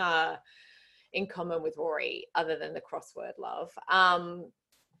in common with Rory other than the crossword love.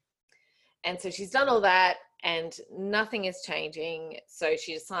 And so she's done all that, and nothing is changing. So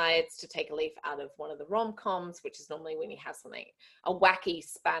she decides to take a leaf out of one of the rom-coms, which is normally when you have something, a wacky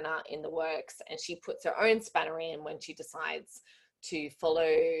spanner in the works, and she puts her own spanner in when she decides to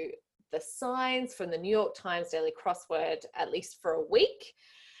follow the signs from the New York Times Daily Crossword, at least for a week,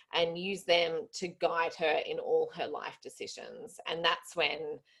 and use them to guide her in all her life decisions. And that's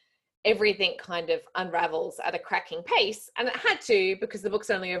when everything kind of unravels at a cracking pace, and it had to, because the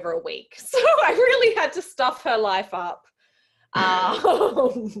book's only over a week. So I really had to stuff her life up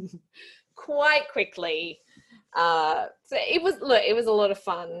quite quickly. So it was a lot of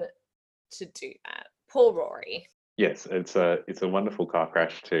fun to do that. Poor Rory. Yes, it's a wonderful car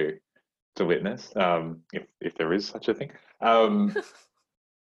crash to witness, if there is such a thing.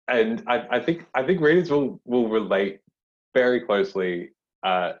 And I think readers will relate very closely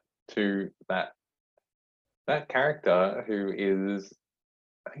to that character who is,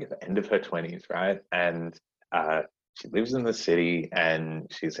 I think, at the end of her 20s, right? And she lives in the city, and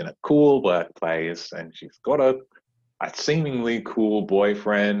she's in a cool workplace, and she's got a seemingly cool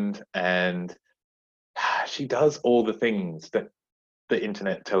boyfriend, and she does all the things that the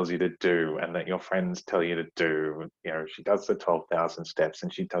internet tells you to do and that your friends tell you to do. You know, she does the 12,000 steps,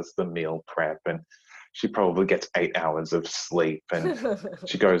 and she does the meal prep, and she probably gets 8 hours of sleep, and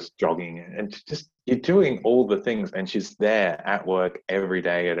she goes jogging, and you're doing all the things, and she's there at work every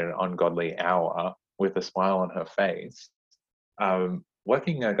day at an ungodly hour with a smile on her face,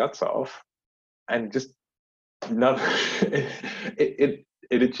 working her guts off, and just no, it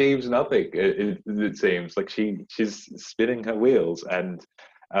achieves nothing. It seems like she's spinning her wheels, and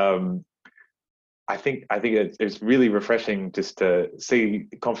I think it's really refreshing just to see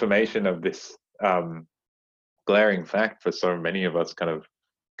confirmation of this glaring fact for so many of us, kind of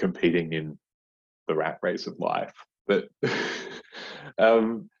competing in the rat race of life. But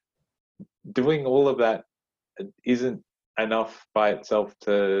doing all of that isn't enough by itself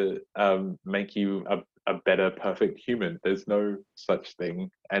to make you a better, perfect human. There's no such thing,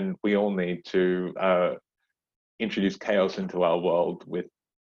 and we all need to introduce chaos into our world with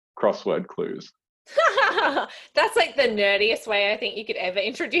crossword clues. That's like the nerdiest way I think you could ever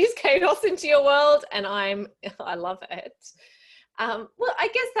introduce chaos into your world, and I love it. Well, I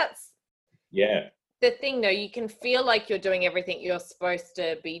guess that's the thing, though. You can feel like you're doing everything you're supposed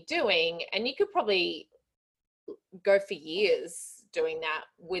to be doing, and you could probably go for years doing that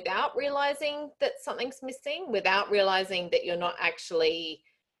without realizing that something's missing, without realizing that you're not actually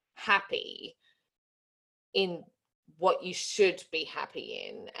happy in what you should be happy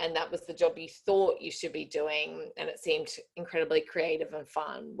in, and that was the job you thought you should be doing, and it seemed incredibly creative and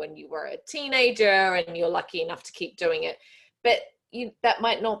fun when you were a teenager and you're lucky enough to keep doing it, but that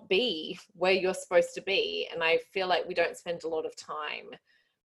might not be where you're supposed to be. And I feel like we don't spend a lot of time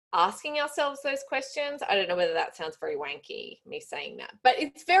asking ourselves those questions. I don't know whether that sounds very wanky, me saying that, but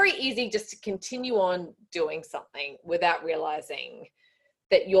it's very easy just to continue on doing something without realizing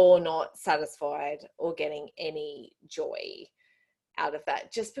that you're not satisfied or getting any joy out of that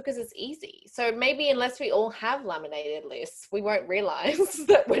just because it's easy. So maybe unless we all have laminated lists, we won't realize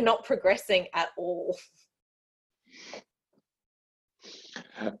that we're not progressing at all.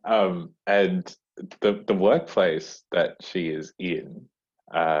 And the workplace that she is in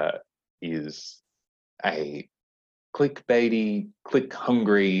is a clickbaity,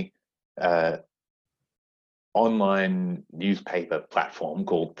 click-hungry online newspaper platform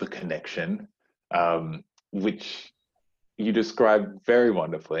called The Connection, which you describe very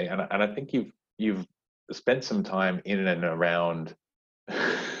wonderfully, and I think you've spent some time in and around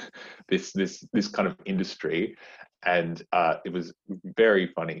this kind of industry, and it was very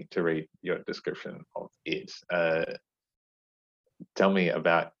funny to read your description of it. Tell me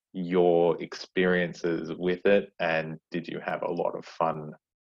about your experiences with it, and did you have a lot of fun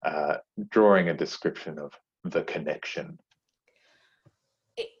drawing a description of The Connection?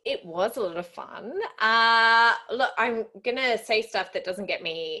 It was a lot of fun. Look, I'm gonna say stuff that doesn't get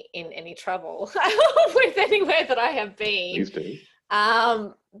me in any trouble with anywhere that I have been. Please do.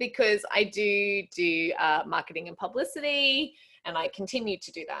 Because I do marketing and publicity, and I continue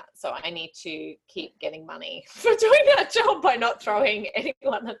to do that. So I need to keep getting money for doing that job by not throwing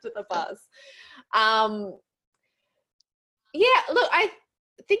anyone under the bus. Yeah, look, I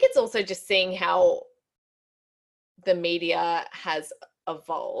think it's also just seeing how the media has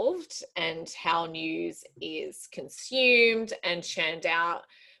evolved and how news is consumed and churned out,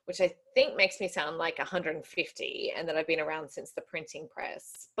 which I think makes me sound like 150, and that I've been around since the printing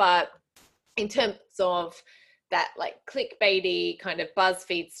press. But in terms of that like clickbaity kind of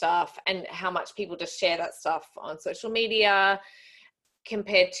BuzzFeed stuff and how much people just share that stuff on social media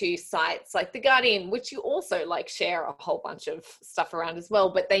compared to sites like The Guardian, which you also like share a whole bunch of stuff around as well,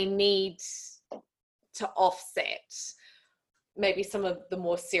 but they need to offset maybe some of the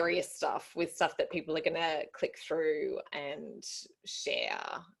more serious stuff with stuff that people are going to click through and share.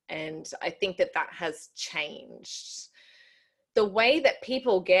 And I think that has changed the way that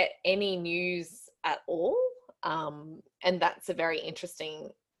people get any news at all. And that's a very interesting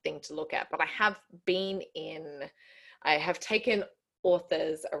thing to look at. But I have taken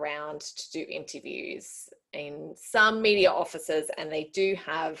authors around to do interviews in some media offices, and they do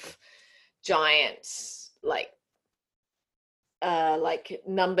have giant like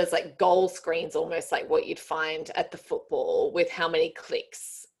numbers, like goal screens, almost like what you'd find at the football, with how many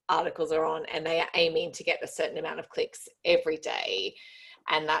clicks articles are on, and they are aiming to get a certain amount of clicks every day.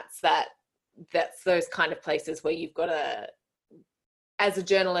 And that's those kind of places where you've got to, as a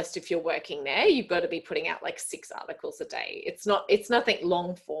journalist, if you're working there, you've got to be putting out like 6 articles a day. It's nothing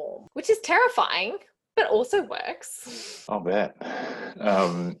long form, which is terrifying, but also works. I'll bet.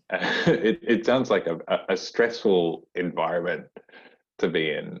 It sounds like a stressful environment to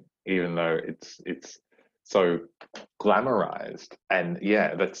be in, even though it's so glamorized. And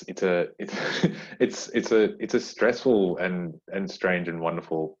yeah, it's a stressful and strange and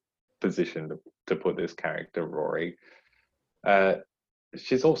wonderful position to put this character, Rory.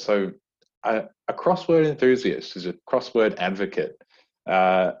 She's also a crossword enthusiast. She's a crossword advocate.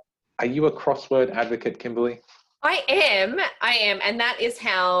 Are you a crossword advocate, Kimberly? I am, and that is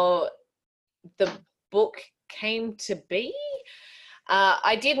how the book came to be.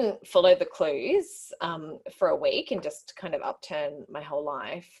 I didn't follow the clues for a week and just kind of upturn my whole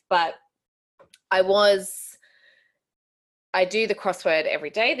life, but I do the crossword every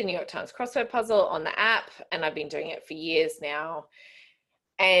day, the New York Times crossword puzzle on the app, and I've been doing it for years now.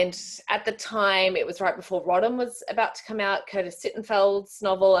 And at the time, it was right before Rodham was about to come out, Curtis Sittenfeld's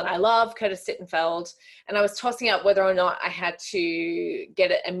novel, and I love Curtis Sittenfeld. And I was tossing up whether or not I had to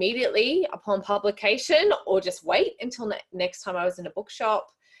get it immediately upon publication or just wait until next time I was in a bookshop.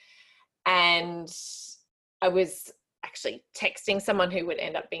 And I was actually texting someone who would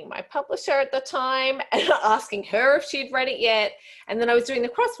end up being my publisher at the time and asking her if she'd read it yet. And then I was doing the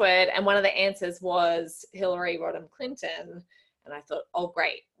crossword, and one of the answers was Hillary Rodham Clinton. And I thought, oh,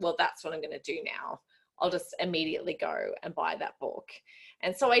 great. Well, that's what I'm going to do now. I'll just immediately go and buy that book.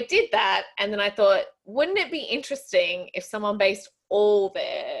 And so I did that. And then I thought, wouldn't it be interesting if someone based all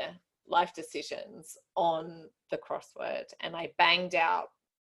their life decisions on the crossword? And I banged out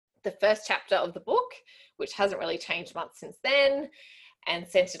the first chapter of the book, which hasn't really changed much since then, and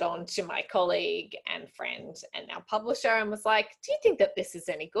sent it on to my colleague and friend and now publisher, and was like, do you think that this is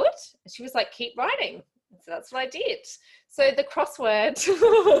any good? And she was like, keep writing. So that's what I did. So the crossword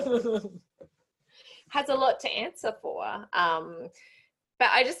has a lot to answer for. But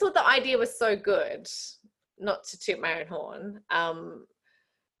I just thought the idea was so good, not to toot my own horn,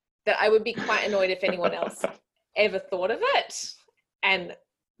 that I would be quite annoyed if anyone else ever thought of it and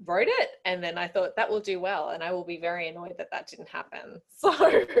wrote it. And then I thought that will do well. And I will be very annoyed that that didn't happen. So,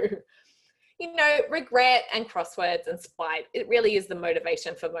 you know, regret and crosswords and spite, it really is the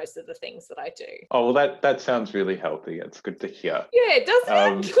motivation for most of the things that I do. Oh, well, that sounds really healthy. It's good to hear. Yeah,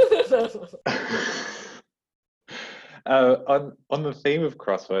 doesn't it? On the theme of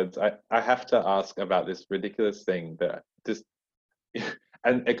crosswords, I have to ask about this ridiculous thing that just,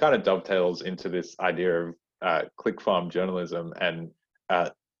 and it kind of dovetails into this idea of click farm journalism and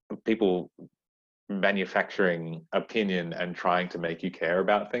people manufacturing opinion and trying to make you care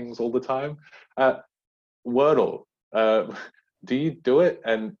about things all the time. Wordle, do you do it,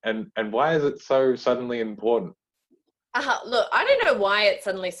 and why is it so suddenly important? Look, I don't know why it's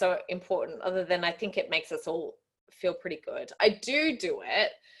suddenly so important, other than I think it makes us all feel pretty good. I do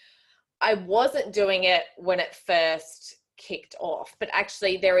it. I wasn't doing it when it first kicked off, but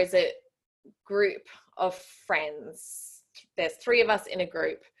actually there is a group of friends. There's 3 of us in a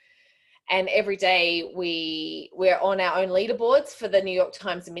group. And every day we're on our own leaderboards for the New York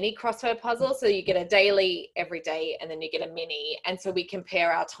Times mini crossword puzzle. So you get a daily every day, and then you get a mini. And so we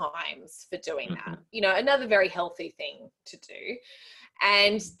compare our times for doing that. You know, another very healthy thing to do.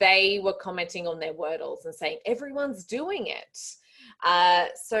 And they were commenting on their Wordles and saying, everyone's doing it.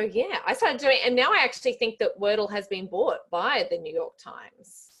 So yeah, I started doing it. And now I actually think that Wordle has been bought by the New York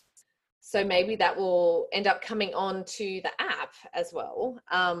Times. So maybe that will end up coming on to the app as well.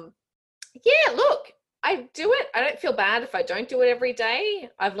 Yeah, look, I do it. I don't feel bad if I don't do it every day.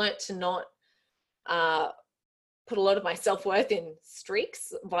 I've learnt to not put a lot of my self-worth in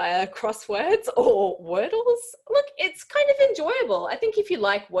streaks via crosswords or Wordles. Look, it's kind of enjoyable. I think if you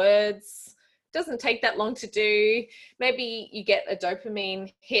like words, it doesn't take that long to do. Maybe you get a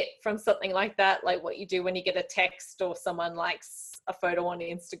dopamine hit from something like that, like what you do when you get a text or someone likes a photo on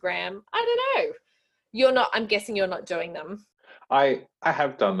Instagram. I don't know. I'm guessing you're not doing them. I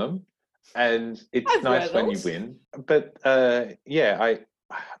have done them. And it's nice when you win, but yeah,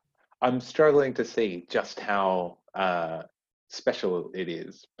 I'm struggling to see just how special it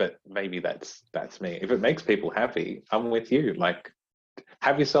is. But maybe that's me. If it makes people happy, I'm with you. Like,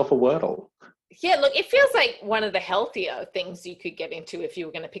 have yourself a Wordle. Yeah, look, it feels like one of the healthier things you could get into if you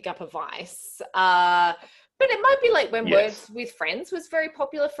were going to pick up a vice. But it might be like when Words with Friends was very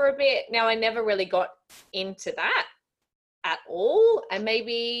popular for a bit. Now, I never really got into that at all, and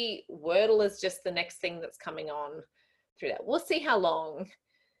maybe Wordle is just the next thing that's coming on through that. We'll see how long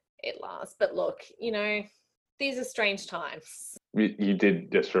it lasts, but look, you know, these are strange times. You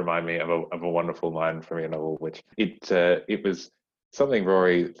did just remind me of a wonderful line from your novel, which it was something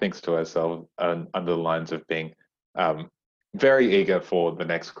Rory thinks to herself under the lines of being very eager for the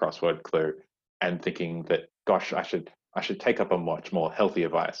next crossword clue and thinking that, gosh, I should take up a much more healthier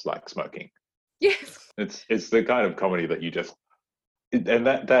vice like smoking. Yes. It's the kind of comedy that you just, and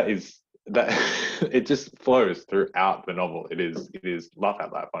that it just flows throughout the novel. It is laugh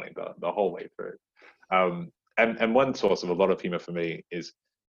out loud funny the whole way through. And one source of a lot of humor for me is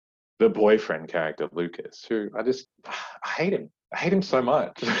the boyfriend character, Lucas, who I hate him. I hate him so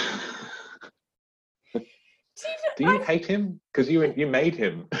much. Do you hate him? Because you made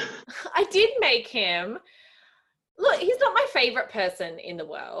him. I did make him. Look, he's not my favorite person in the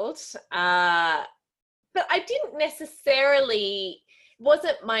world, but I didn't necessarily,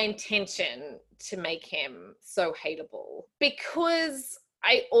 wasn't my intention to make him so hateable, because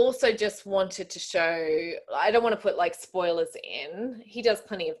I also just wanted to show, I don't want to put like spoilers in, he does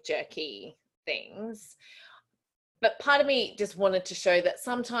plenty of jerky things, but part of me just wanted to show that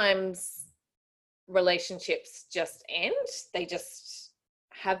sometimes relationships just end. They just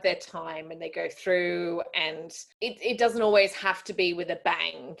have their time and they go through, and it doesn't always have to be with a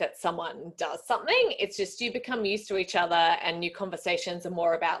bang that someone does something. It's just you become used to each other, and your conversations are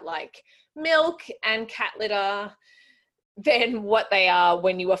more about like milk and cat litter than what they are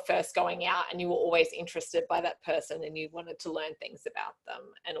when you were first going out and you were always interested by that person and you wanted to learn things about them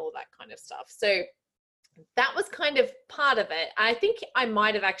and all that kind of stuff. So that was kind of part of it. I think I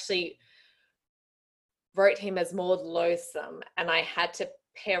might have actually wrote him as more loathsome, and I had to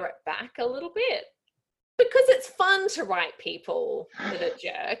pare it back a little bit because it's fun to write people that are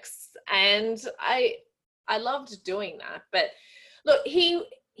jerks, and I loved doing that. But look,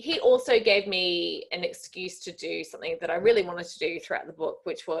 he also gave me an excuse to do something that I really wanted to do throughout the book,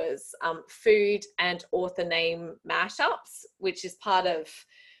 which was food and author name mashups, which is part of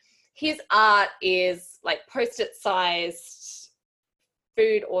his art, is like post-it sized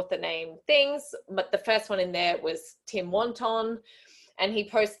food author name things. But the first one in there was Tim Wonton, and he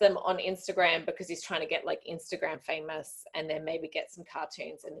posts them on Instagram because he's trying to get like Instagram famous and then maybe get some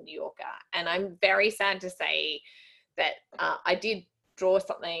cartoons in the New Yorker. And I'm very sad to say that I did draw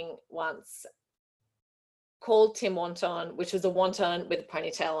something once called Tim Wonton, which was a wonton with a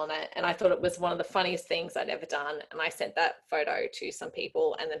ponytail on it, and I thought it was one of the funniest things I'd ever done, and I sent that photo to some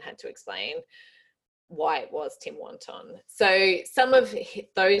people and then had to explain why it was Tim Wonton. So some of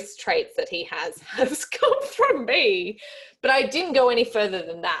those traits that he has come from me, but I didn't go any further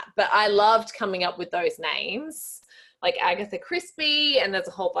than that. But I loved coming up with those names, like Agatha Christie, and there's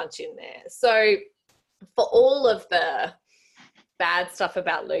a whole bunch in there. So for all of the bad stuff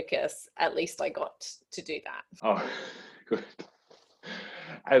about Lucas, at least I got to do that. Oh, good.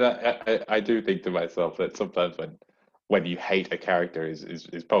 And I do think to myself that sometimes when you hate a character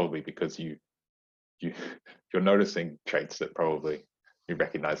is probably because you're noticing traits that probably you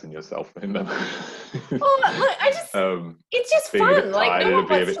recognize in yourself in them. Well, look, it's just fun. Like no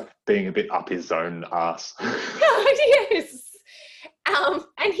one being a bit up his own ass. Yes.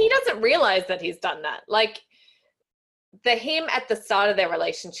 And he doesn't realize that he's done that. Like him at the start of their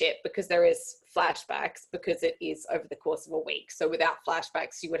relationship, because there is flashbacks, because it is over the course of a week. So without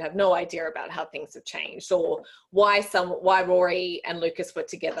flashbacks, you would have no idea about how things have changed, or why Rory and Lucas were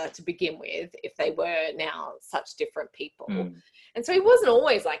together to begin with, if they were now such different people. And so he wasn't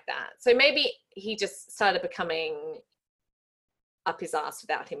always like that. So maybe he just started becoming up his ass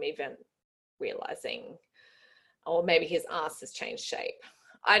without him even realizing, or maybe his ass has changed shape.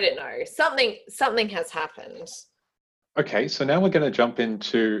 I don't know. Something has happened. Okay, so now we're going to jump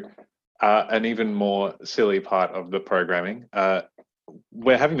into an even more silly part of the programming.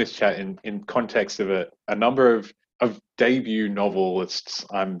 We're having this chat in context of a number of debut novelists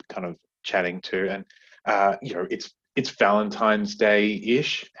I'm kind of chatting to, and it's Valentine's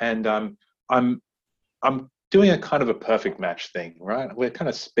Day-ish, and I'm doing a kind of a perfect match thing, right? We're kind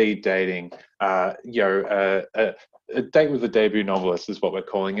of speed dating. A date with a debut novelist is what we're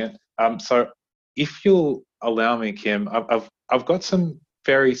calling it. So if you'll allow me, Kim, I've got some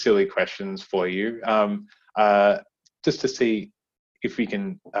very silly questions for you, just to see if we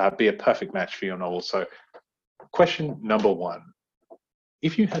can be a perfect match for your novel. So question number one: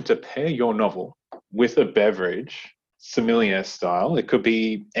 if you had to pair your novel with a beverage, sommelier style, it could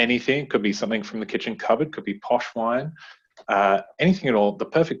be anything, it could be something from the kitchen cupboard, could be posh wine, anything at all, the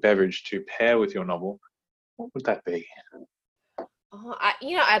perfect beverage to pair with your novel, what would that be? Oh,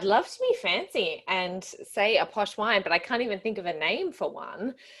 I'd love to be fancy and say a posh wine, but I can't even think of a name for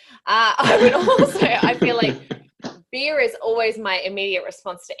one. I would also, I feel like beer is always my immediate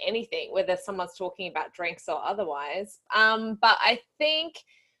response to anything, whether someone's talking about drinks or otherwise. But I think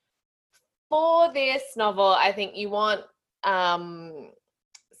for this novel, I think you want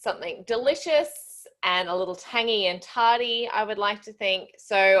something delicious and a little tangy and tarty, I would like to think.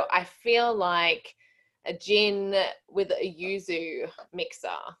 So I feel like a gin with a yuzu mixer.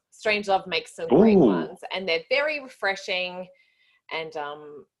 Strangelove makes some great ones, and they're very refreshing. And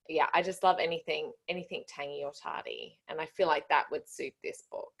I just love anything tangy or tarty, and I feel like that would suit this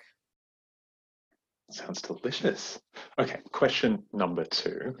book. Sounds delicious. Okay, question number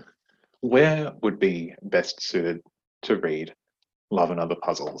two. where would be best suited to read Love and Other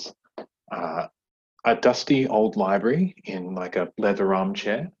Puzzles? A dusty old library in like a leather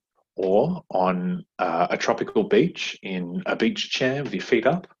armchair, or on a tropical beach in a beach chair with your feet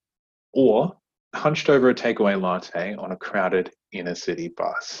up, or hunched over a takeaway latte on a crowded inner city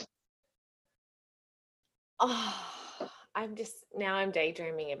bus. Oh, I'm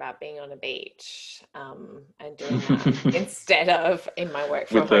daydreaming about being on a beach and doing that instead of in my work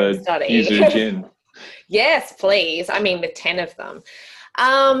from home study. Yuzu gin. Yes, please. I mean, with 10 of them.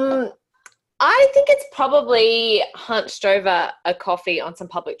 I think it's probably hunched over a coffee on some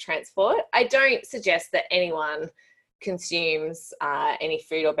public transport. I don't suggest that anyone consumes any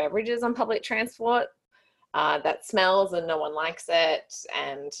food or beverages on public transport. That smells and no one likes it,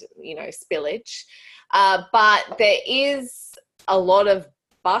 and, spillage. But there is a lot of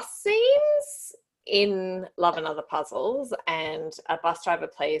bus scenes in Love and Other Puzzles, and a bus driver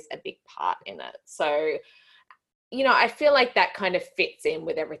plays a big part in it. So, I feel like that kind of fits in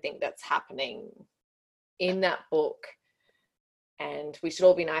with everything that's happening in that book. And we should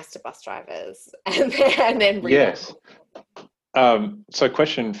all be nice to bus drivers and then read Yes. So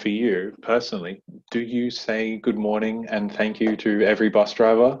question for you personally, do you say good morning and thank you to every bus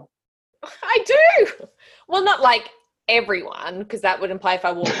driver? I do. Well, not like everyone, because that would imply if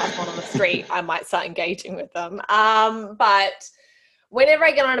I walk past one on the street, I might start engaging with them. But whenever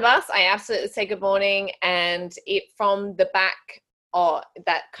I get on a bus, I absolutely say good morning, and it from the back, or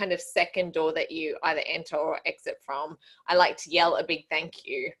that kind of second door that you either enter or exit from, I like to yell a big thank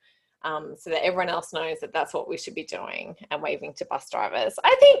you, so that everyone else knows that that's what we should be doing and waving to bus drivers.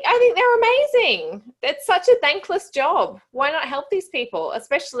 I think they're amazing. It's such a thankless job. Why not help these people,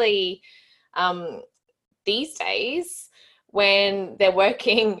 especially these days when they're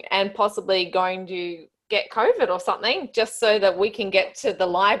working and possibly going to get COVID or something, just so that we can get to the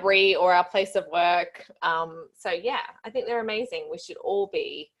library or our place of work. So yeah, I think they're amazing. We should all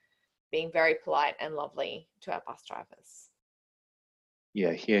be being very polite and lovely to our bus drivers.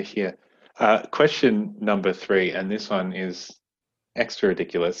 Yeah, here. Question number 3, and this one is extra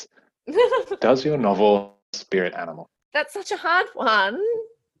ridiculous. Does your novel spirit animal? That's such a hard one.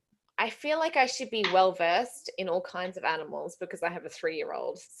 I feel like I should be well-versed in all kinds of animals because I have a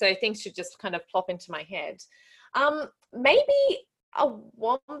 3-year-old. So things should just kind of plop into my head. Maybe a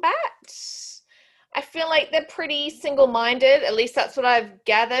wombat. I feel like they're pretty single-minded. At least that's what I've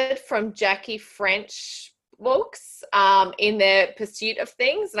gathered from Jackie French books in their pursuit of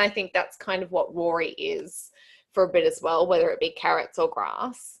things. And I think that's kind of what Rory is for a bit as well, whether it be carrots or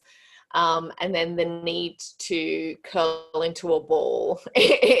grass. And then the need to curl into a ball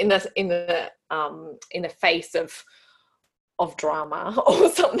in the face of drama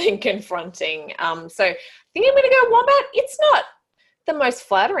or something confronting. So I think I'm going to go wombat. It's not the most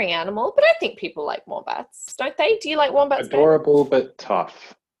flattering animal, but I think people like wombats, don't they? Do you like wombats? Adorable but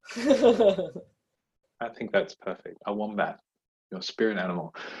tough. I think that's perfect. A wombat, your spirit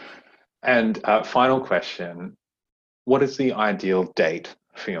animal. And final question: what is the ideal date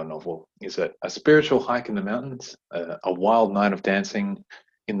for your novel? Is it a spiritual hike in the mountains, a wild night of dancing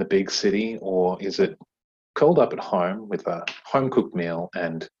in the big city, or is it curled up at home with a home-cooked meal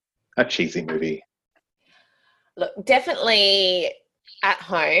and a cheesy movie? Look, definitely at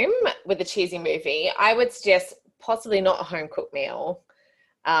home with a cheesy movie. I would suggest possibly not a home-cooked meal.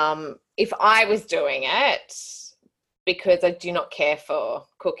 If I was doing it, because I do not care for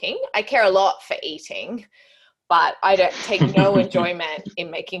cooking. I care a lot for eating, but I don't take no enjoyment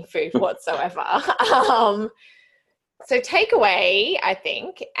in making food whatsoever. So takeaway, I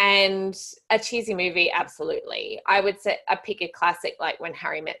think, and a cheesy movie, absolutely. I would say I pick a classic like When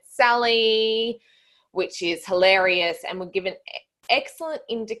Harry Met Sally, which is hilarious and would give an excellent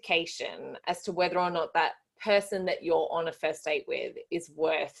indication as to whether or not that person that you're on a first date with is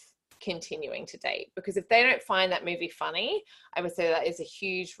worth continuing to date. Because if they don't find that movie funny, I would say that is a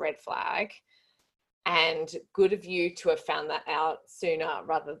huge red flag. And good of you to have found that out sooner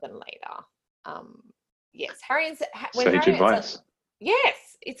rather than later. Yes, Sage advice.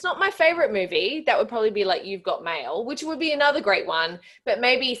 Yes, it's not my favorite movie. That would probably be like You've Got Mail, which would be another great one. But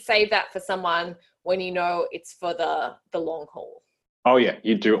maybe save that for someone when you know it's for the long haul. Oh yeah,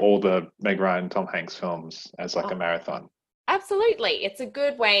 you do all the Meg Ryan, Tom Hanks films as like a marathon. Absolutely, it's a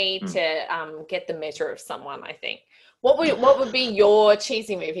good way to get the measure of someone. I think. What would be your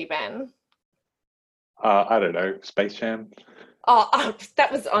cheesy movie, Ben? I don't know, Space Jam. Oh,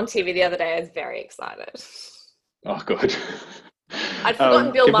 that was on TV the other day. I was very excited. Oh, good. I'd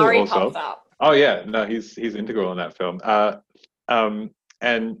forgotten Bill Murray also pops up. Oh yeah, no, he's integral in that film.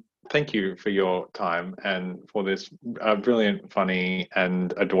 And thank you for your time and for this brilliant, funny,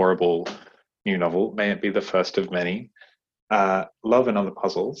 and adorable new novel. May it be the first of many. Love and Other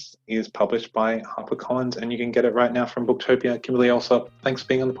Puzzles is published by HarperCollins, and you can get it right now from Booktopia. Kimberly Allsop, thanks for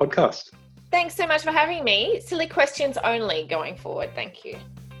being on the podcast. Thanks so much for having me. Silly questions only going forward. Thank you.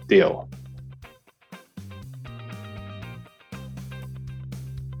 Deal.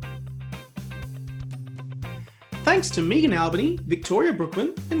 Thanks to Megan Albany, Victoria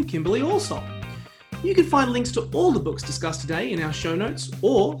Brookman, and Kimberly Allsop. You can find links to all the books discussed today in our show notes,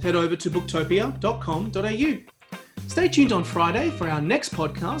 or head over to booktopia.com.au. Stay tuned on Friday for our next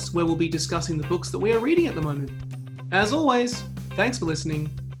podcast, where we'll be discussing the books that we are reading at the moment. As always, thanks for listening,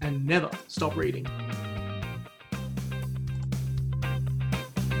 and never stop reading.